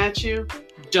screaming at you,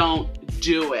 don't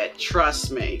do it.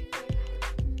 Trust me.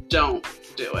 Don't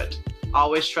do it.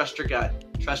 Always trust your gut.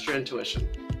 Trust your intuition.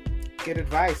 Good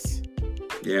advice.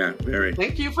 Yeah, very.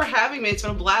 Thank you for having me. It's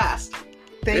been a blast.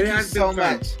 Thank you so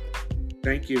much.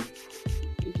 Thank you.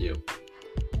 Thank you.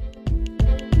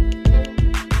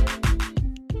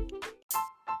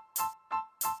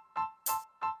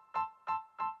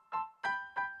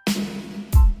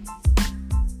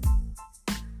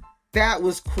 That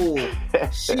was cool.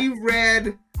 She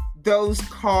read those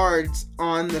cards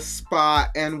on the spot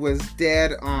and was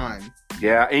dead on.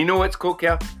 Yeah, and you know what's cool,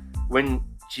 Cal? When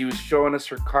she was showing us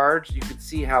her cards, you could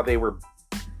see how they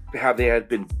had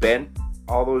been bent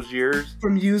all those years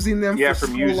from using them. Yeah,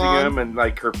 from using them, and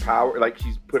like her power, like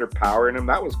she's put her power in them.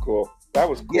 That was cool.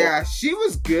 Yeah, she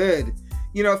was good.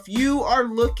 If you are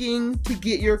looking to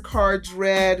get your cards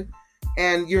read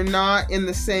and you're not in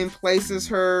the same place as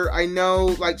her, I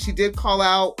know, like, she did call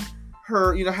out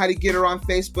her, how to get her on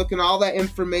Facebook, and all that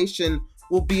information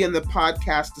will be in the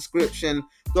podcast description.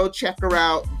 Go check her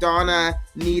out, Donna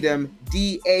Needham,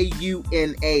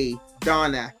 Dauna,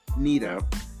 Donna Needham.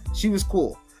 She was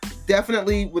cool.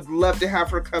 Definitely would love to have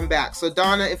her come back. So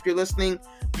Donna, if you're listening,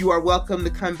 you are welcome to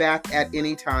come back at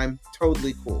any time.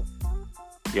 Totally cool.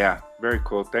 Yeah, very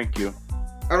cool. Thank you.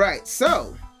 All right,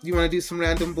 so you want to do some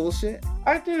random bullshit?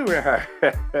 I do.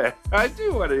 I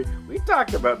do want to. We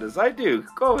talked about this. I do.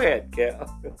 Go ahead,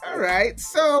 Cal. All right.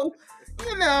 So,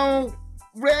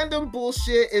 random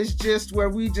bullshit is just where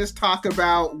we just talk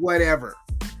about whatever,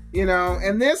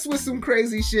 and this was some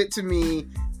crazy shit to me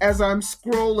as I'm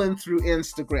scrolling through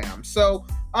Instagram. So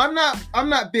I'm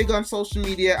not big on social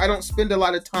media. I don't spend a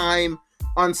lot of time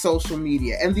on social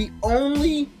media. And the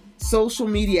only social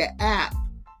media app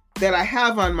that I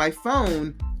have on my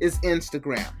phone is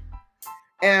Instagram.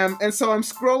 And so I'm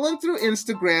scrolling through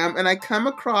Instagram and I come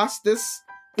across this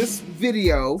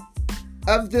video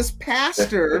of this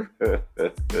pastor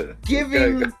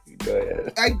giving,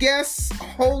 I guess,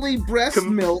 holy breast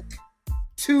milk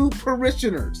to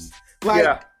parishioners.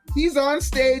 He's on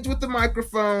stage with the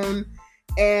microphone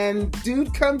and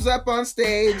dude comes up on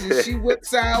stage and she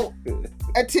whips out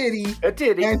a titty,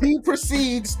 and he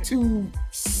proceeds to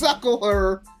suckle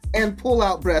her and pull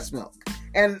out breast milk.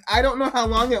 And I don't know how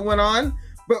long it went on,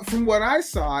 but from what I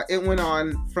saw, it went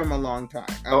on from a long time.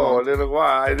 A little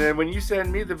while. And then when you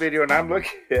send me the video and I'm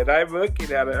looking at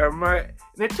it, and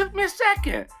it took me a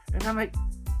second. And I'm like,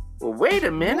 Well, wait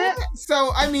a minute.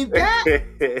 So I mean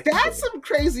that's some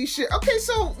crazy shit. Okay,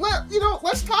 so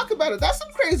let's talk about it. That's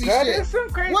some crazy That shit. is some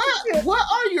crazy shit. What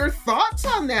are your thoughts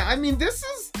on that? I mean,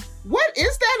 what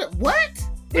is that? What?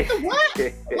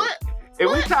 What? And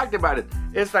we talked about it.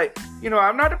 It's like,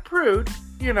 I'm not a prude,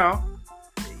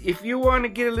 If you want to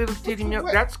get a little titty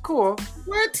milk, that's cool.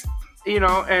 What?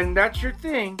 And that's your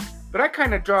thing. But I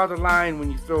kind of draw the line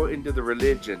when you throw it into the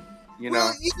religion,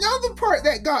 Well, the part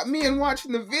that got me in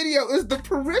watching the video is the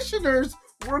parishioners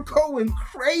were going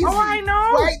crazy. Oh, I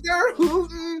know. Right? They're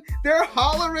hooting, they're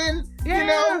hollering,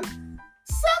 Yeah.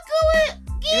 Suckle it!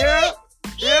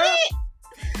 Get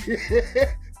it!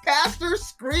 Pastor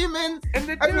screaming. And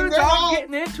the I mean, dudes they're all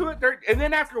getting into it. And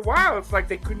then after a while, it's like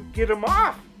they couldn't get them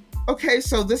off. Okay,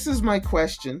 so this is my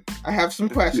question. I have some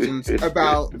questions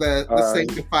about the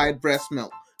sanctified breast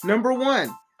milk. Number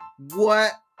one,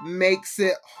 what makes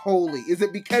it holy? Is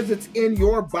it because it's in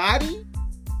your body?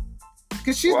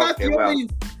 Because she's not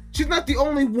the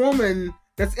only woman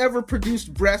that's ever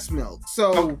produced breast milk.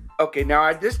 So okay,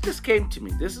 now this just came to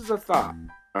me. This is a thought.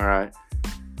 All right.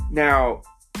 Now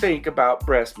think about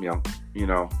breast milk.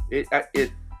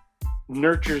 It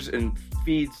nurtures and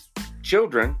feeds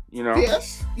children.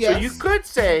 Yes. So you could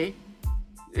say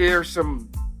there's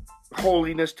some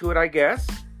holiness to it, I guess.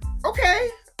 Okay.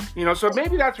 So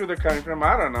maybe that's where they're coming from.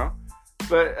 I don't know.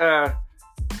 But, I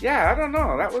don't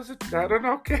know. I don't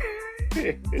know.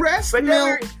 Okay. Breast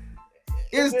milk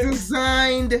is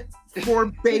designed for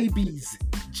babies,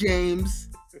 James.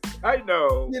 I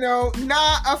know.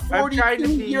 Not a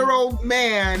 42-year-old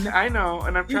man. I know.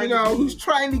 And I'm trying who's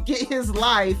trying to get his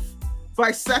life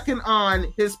by sucking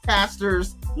on his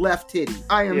pastor's left titty.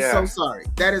 I am so sorry.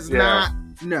 That is not,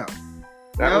 no.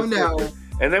 No.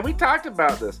 And then we talked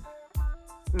about this.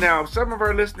 Now, some of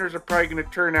our listeners are probably going to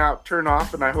turn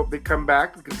off, and I hope they come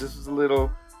back because this is a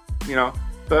little,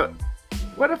 but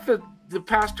what if the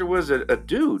pastor was a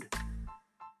dude?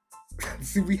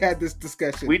 See, we had this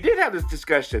discussion. We did have this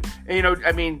discussion. And,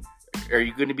 are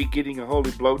you going to be getting a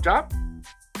holy blowjob?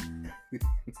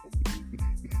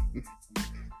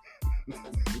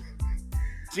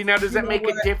 See, now, does that make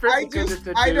it different because it's a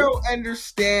dude? I don't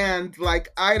understand.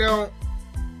 I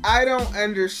don't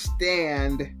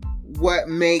understand what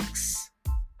makes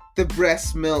the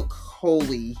breast milk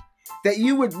holy that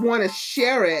you would want to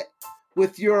share it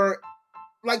with your,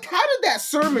 how did that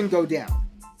sermon go down?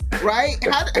 Right?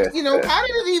 How did it even, how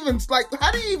do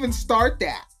you even start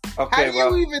that? Okay,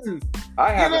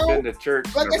 I haven't been to church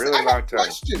in a really long time.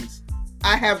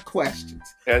 I have questions.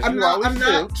 I'm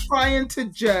not trying to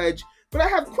judge, but I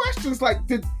have questions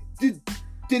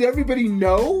did everybody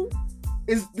know?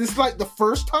 Is this the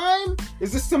first time?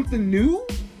 Is this something new?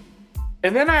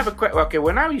 And then I have a question. Okay,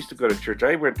 when I used to go to church,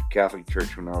 I went to Catholic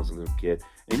church when I was a little kid.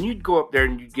 And you'd go up there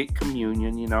and you'd get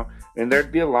communion, and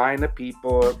there'd be a line of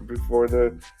people before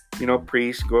the,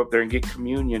 priest go up there and get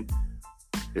communion.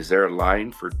 Is there a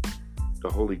line for the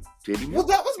holy titty milk?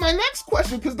 Well, that was my next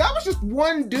question, because that was just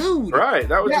one dude. Right,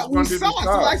 that was just one dude. So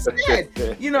I said,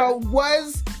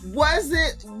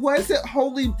 was it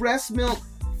holy breast milk?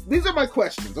 These are my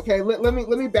questions. Okay, let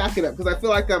me back it up, because I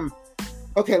feel like I'm.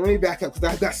 Okay, let me back up, because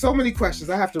I've got so many questions.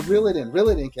 I have to reel it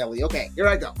in, Kelly. Okay, here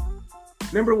I go.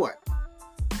 Number one,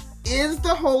 is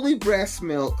the holy breast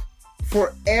milk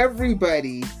for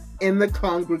everybody in the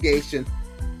congregation,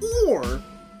 or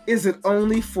is it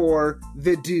only for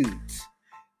the dudes?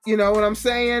 You know what I'm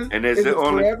saying? And is it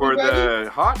only for the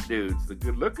hot dudes, the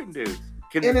good-looking dudes?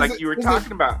 Like you were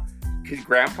talking about, can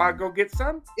Grandpa go get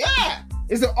some? Yeah.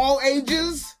 Is it all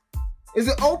ages? Is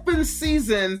it open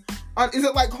season? Is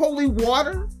it like holy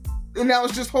water? And now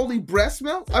it's just holy breast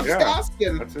milk? I'm just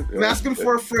asking. I'm asking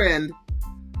for a friend.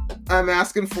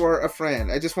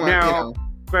 I just want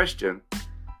question.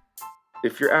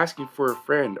 If you're asking for a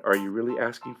friend, are you really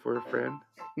asking for a friend?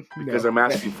 Because I'm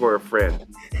asking for a friend.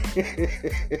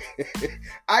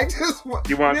 I just want.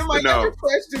 You want to know? My other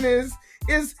question is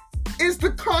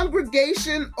the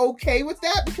congregation okay with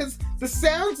that? Because the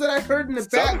sounds that I heard in the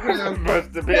background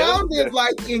sounded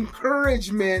like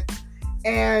encouragement,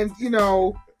 and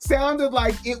sounded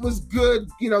like it was good.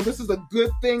 This is a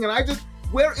good thing. And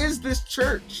where is this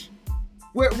church?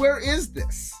 Where is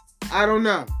this? I don't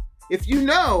know. If you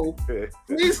know,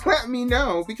 please let me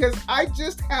know, because I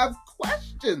just have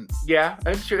questions. Yeah,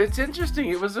 that's true. It's interesting.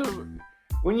 It was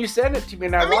when you sent it to me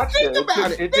and I watched it.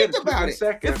 Think about it.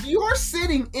 Second. If you're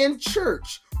sitting in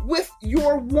church with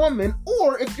your woman,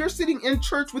 or if you're sitting in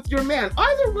church with your man,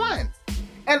 either one,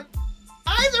 and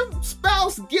either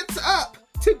spouse gets up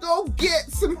to go get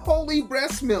some holy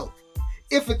breast milk,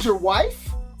 if it's your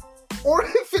wife or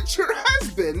if it's your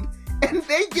husband, and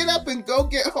they get up and go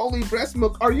get holy breast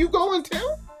milk, are you going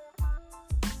too?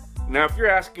 Now, if you're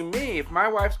asking me, if my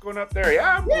wife's going up there,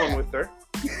 yeah, I'm going with her.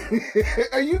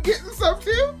 Are you getting some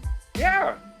too?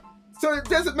 Yeah. So it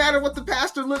doesn't matter what the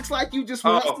pastor looks like, you just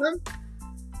want them?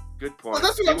 Good point. Well,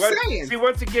 that's what I'm saying. See,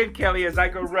 once again, Kelly, as I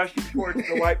go rushing towards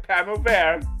the white panel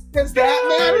van. Does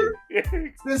that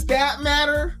matter? Does that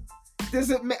matter? Does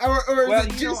it matter? Or well, is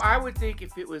it just... I would think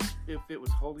if it was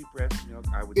holy breast milk,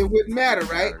 I would. It wouldn't matter,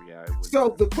 right? Yeah, it would.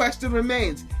 So the question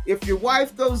remains: if your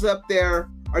wife goes up there,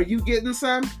 are you getting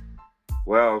some?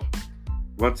 Well,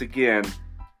 once again,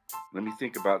 let me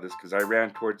think about this because I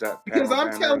ran towards that. Because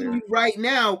I'm telling you right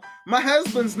now, my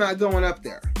husband's not going up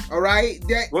there. All right.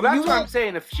 That's what I'm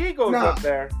saying. If she goes up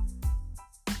there,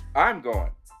 I'm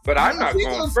going. But I'm not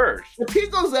going first. If he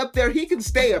goes up there, he can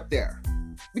stay up there.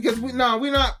 Because we're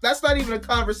not. That's not even a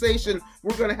conversation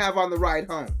we're going to have on the ride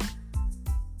home.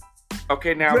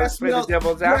 Okay, now let's play the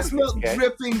devil's advocate. Breast milk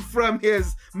dripping from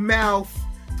his mouth,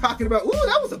 talking about, ooh,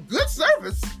 that was a good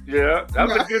service. Yeah, that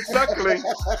was a good suckling.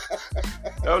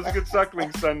 That was a good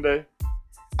suckling Sunday.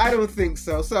 I don't think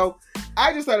so. So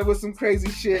I just thought it was some crazy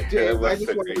shit, James. I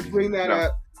just wanted to bring that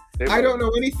up. I don't know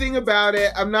anything about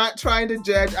it. I'm not trying to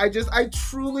judge. I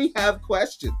truly have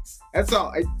questions. That's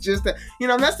all. And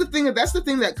that's the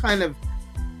thing that kind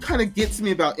of gets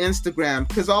me about Instagram,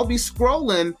 because I'll be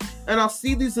scrolling and I'll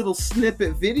see these little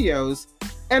snippet videos,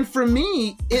 and for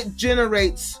me, it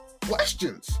generates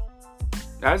questions.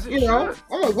 As it should. I'm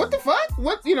like, what the fuck?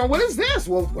 What is this?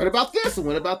 Well, what about this? And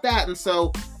what about that? And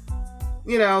so,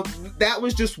 that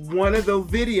was just one of those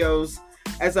videos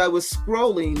as I was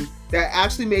scrolling that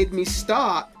actually made me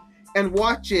stop and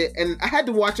watch it. And I had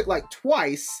to watch it like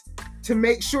twice to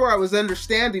make sure I was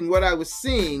understanding what I was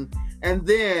seeing. And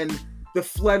then the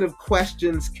flood of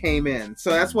questions came in. So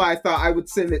that's why I thought I would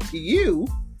send it to you,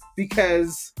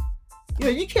 because,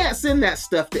 you can't send that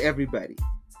stuff to everybody.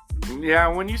 Yeah,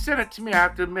 when you sent it to me, I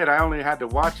have to admit, I only had to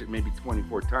watch it maybe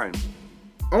 24 times.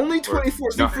 Only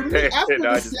 24. So for me, after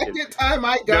the second time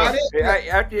I got it.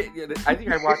 I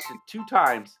think I watched it 2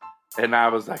 times, and I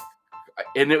was like,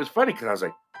 and it was funny because I was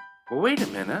like, well, wait a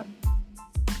minute.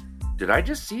 Did I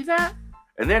just see that?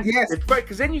 And then it's funny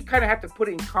because then you kind of have to put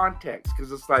it in context,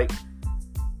 because it's like,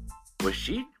 was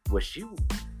she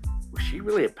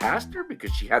really a pastor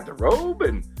because she had the robe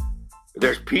and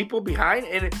there's people behind?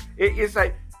 And it's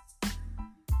like,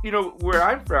 where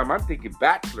I'm from, I'm thinking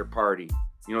bachelor party.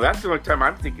 That's the only time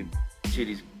I'm thinking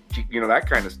titties, that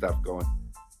kind of stuff going.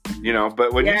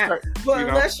 But when you start... But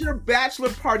unless your bachelor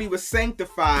party was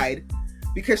sanctified,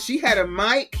 because she had a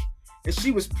mic and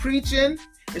she was preaching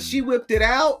and she whipped it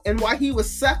out, and while he was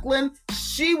suckling,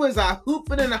 she was a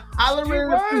hooping and a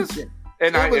hollering and preaching.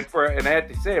 And I had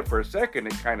to say it for a second,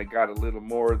 it kind of got a little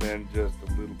more than just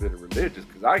a little bit of religious,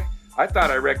 because I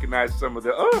thought I recognized some of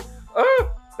the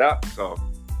so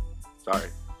sorry.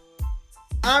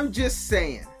 I'm just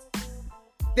saying.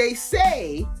 They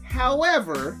say,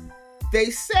 however,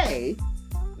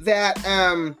 that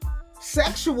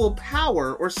sexual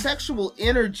power or sexual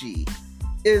energy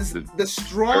is the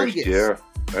strongest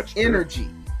energy.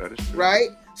 That is true. Right?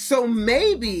 So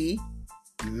maybe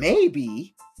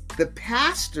the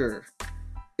pastor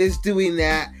is doing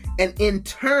that, and in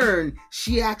turn,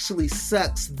 she actually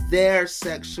sucks their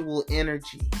sexual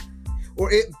energy,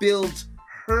 or it builds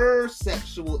her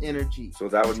sexual energy. So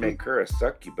that would make her a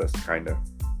succubus, kind of.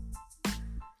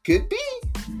 Could be.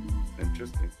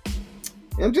 Interesting.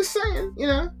 I'm just saying,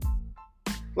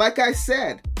 like I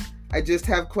said, I just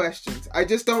have questions. I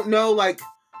just don't know,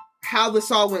 how this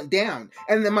all went down.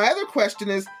 And then my other question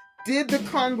is, did the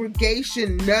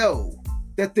congregation know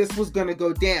that this was going to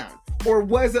go down? Or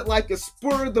was it like a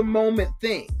spur of the moment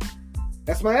thing?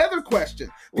 That's my other question.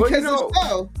 Because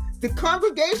the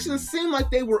congregation seemed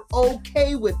like they were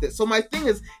okay with it. So my thing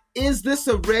is this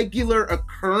a regular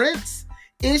occurrence?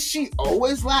 Is she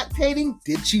always lactating?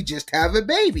 Did she just have a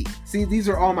baby? See, these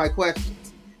are all my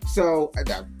questions. So I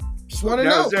just want to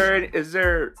know. Is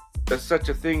there such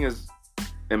a thing as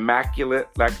immaculate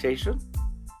lactation?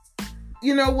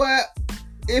 You know what?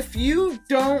 If you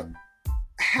don't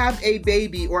have a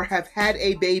baby or have had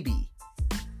a baby,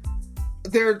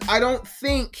 I don't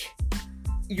think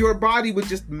your body would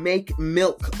just make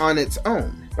milk on its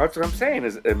own. That's what I'm saying,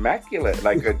 is immaculate,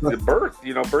 like the birth,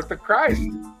 birth of Christ.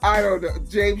 I don't know,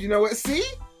 James, you know what? See?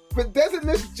 But doesn't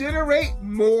this generate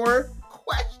more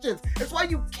questions? That's why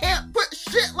you can't put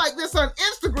shit like this on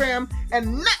Instagram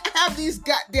and not have these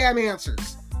goddamn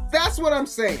answers. That's what I'm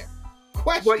saying.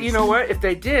 Questions. Well, you know what? If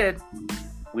they did,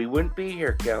 we wouldn't be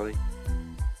here, Kelly.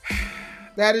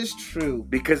 That is true.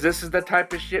 Because this is the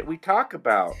type of shit we talk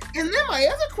about. And then my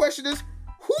other question is,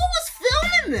 who was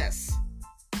filming this?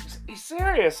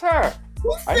 serious, huh?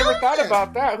 Who's I never thought filming?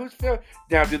 about that. Who's filming?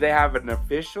 Now, do they have an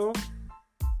official?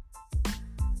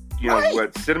 You know Right.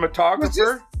 what?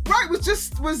 Cinematographer?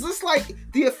 Was this like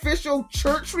the official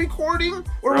church recording,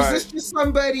 or was Right. this just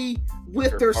somebody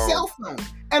with Their their phone. cell phone?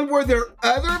 And were there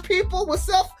other people with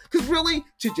cell? Because really,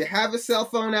 should you have a cell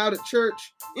phone out at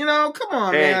church? You know, come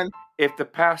on, Hey. man. If the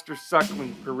pastor's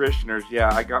suckling parishioners,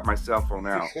 yeah, I got my cell phone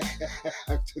out.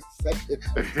 I'm just saying.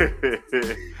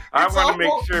 I It's want to make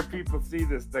awful. sure people see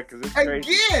this stuff because it's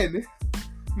crazy. Again,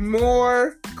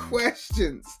 more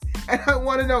questions, and I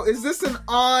want to know: is this an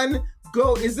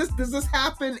on-go? Does this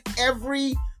happen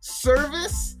every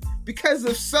service? Because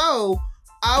if so,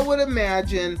 I would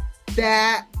imagine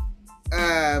that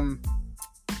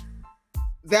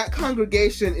that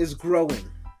congregation is growing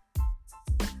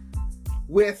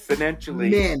with Exponentially.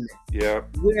 men, Yeah.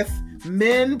 with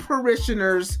men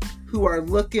parishioners who are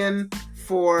looking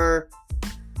for.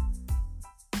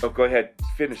 Oh, go ahead.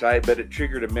 Finish. I bet it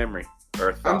triggered a memory or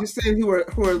a thought. I'm just saying who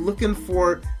are looking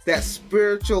for that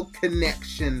spiritual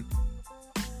connection.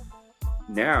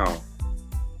 Now,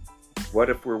 what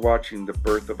if we're watching the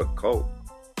birth of a cult?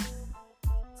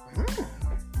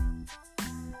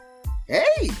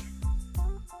 Hey,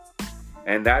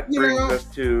 And that You brings know- us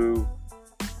to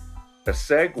a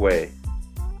segue.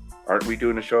 Aren't we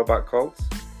doing a show about cults?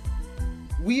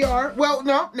 we are. Well,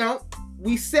 no.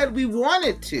 We said we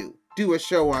wanted to do a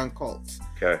show on cults.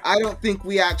 Okay. I don't think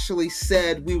we actually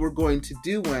said we were going to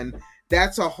do one.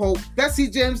 That's a whole. That's see,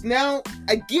 James. Now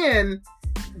again,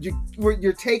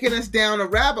 you're taking us down a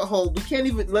rabbit hole. We can't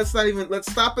even. Let's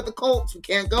stop at the cults. We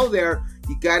can't go there.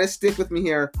 You got to stick with me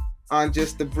here on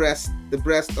just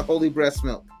the holy breast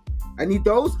milk. I need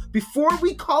those before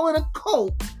we call it a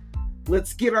cult.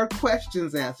 Let's get our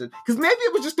questions answered, because maybe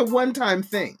it was just a one-time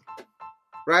thing,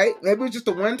 right? Maybe it was just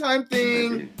a one-time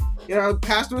thing. You know,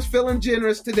 pastor was feeling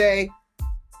generous today.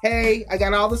 Hey, I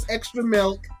got all this extra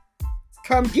milk.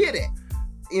 Come get it.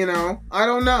 You know, I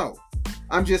don't know.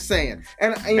 I'm just saying.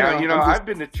 And Now, I'm I've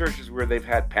been to churches where they've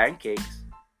had pancakes.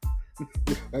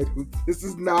 this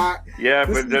is not Yeah,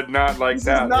 This but is- they're not like this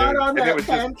that. is not on And it that was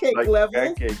just pancake like level,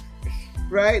 pancakes.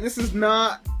 right? This is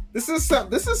not. This is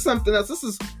something else. This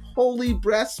is holy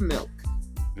breast milk.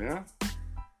 Yeah.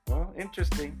 Well,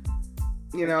 interesting.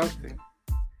 You know. Interesting.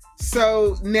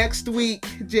 So next week,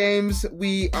 James,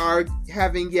 we are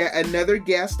having yet another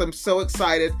guest. I'm so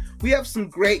excited. We have some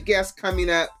great guests coming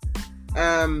up.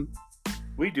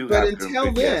 We do But have until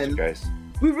good guests, then- guys.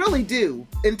 We really do.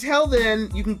 Until then,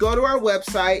 you can go to our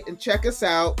website and check us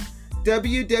out,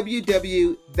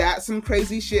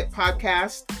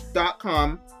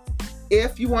 www.thatsomecrazyshitpodcast.com.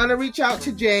 If you want to reach out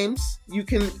to James, you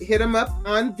can hit him up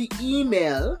on the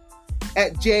email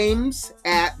at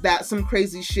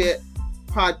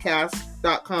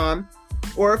james@thatsomecrazyshitpodcast.com.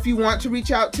 Or if you want to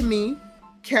reach out to me,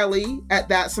 Kelly at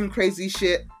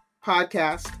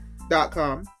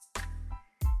thatsomecrazyshitpodcast.com.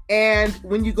 And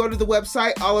when you go to the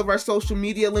website, all of our social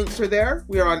media links are there.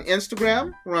 We are on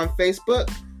Instagram, we're on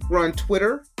Facebook, we're on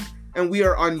Twitter, and we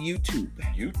are on YouTube.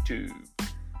 YouTube.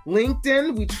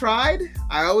 LinkedIn, we tried.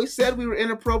 I always said we were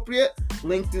inappropriate.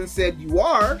 LinkedIn said you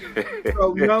are,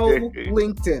 so no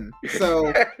LinkedIn.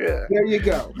 So there you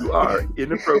go. You are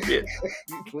inappropriate.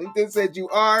 LinkedIn said you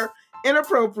are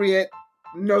inappropriate.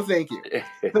 No thank you.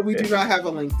 So we do not have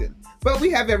a LinkedIn. But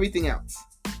we have everything else.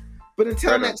 But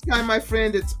until Right on. next time, my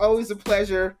friend, it's always a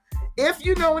pleasure. If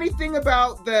you know anything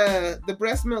about the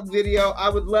breast milk video, I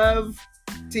would love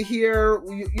to hear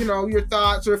your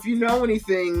thoughts, or if you know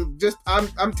anything, just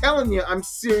I'm telling you, I'm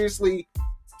seriously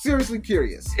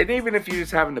curious. And even if you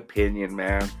just have an opinion,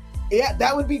 man, Yeah,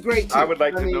 that would be great too. I would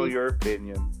like to know mean, your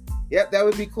opinion. Yep, that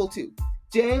would be cool too.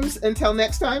 James, until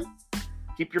next time.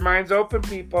 Keep your minds open,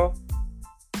 people.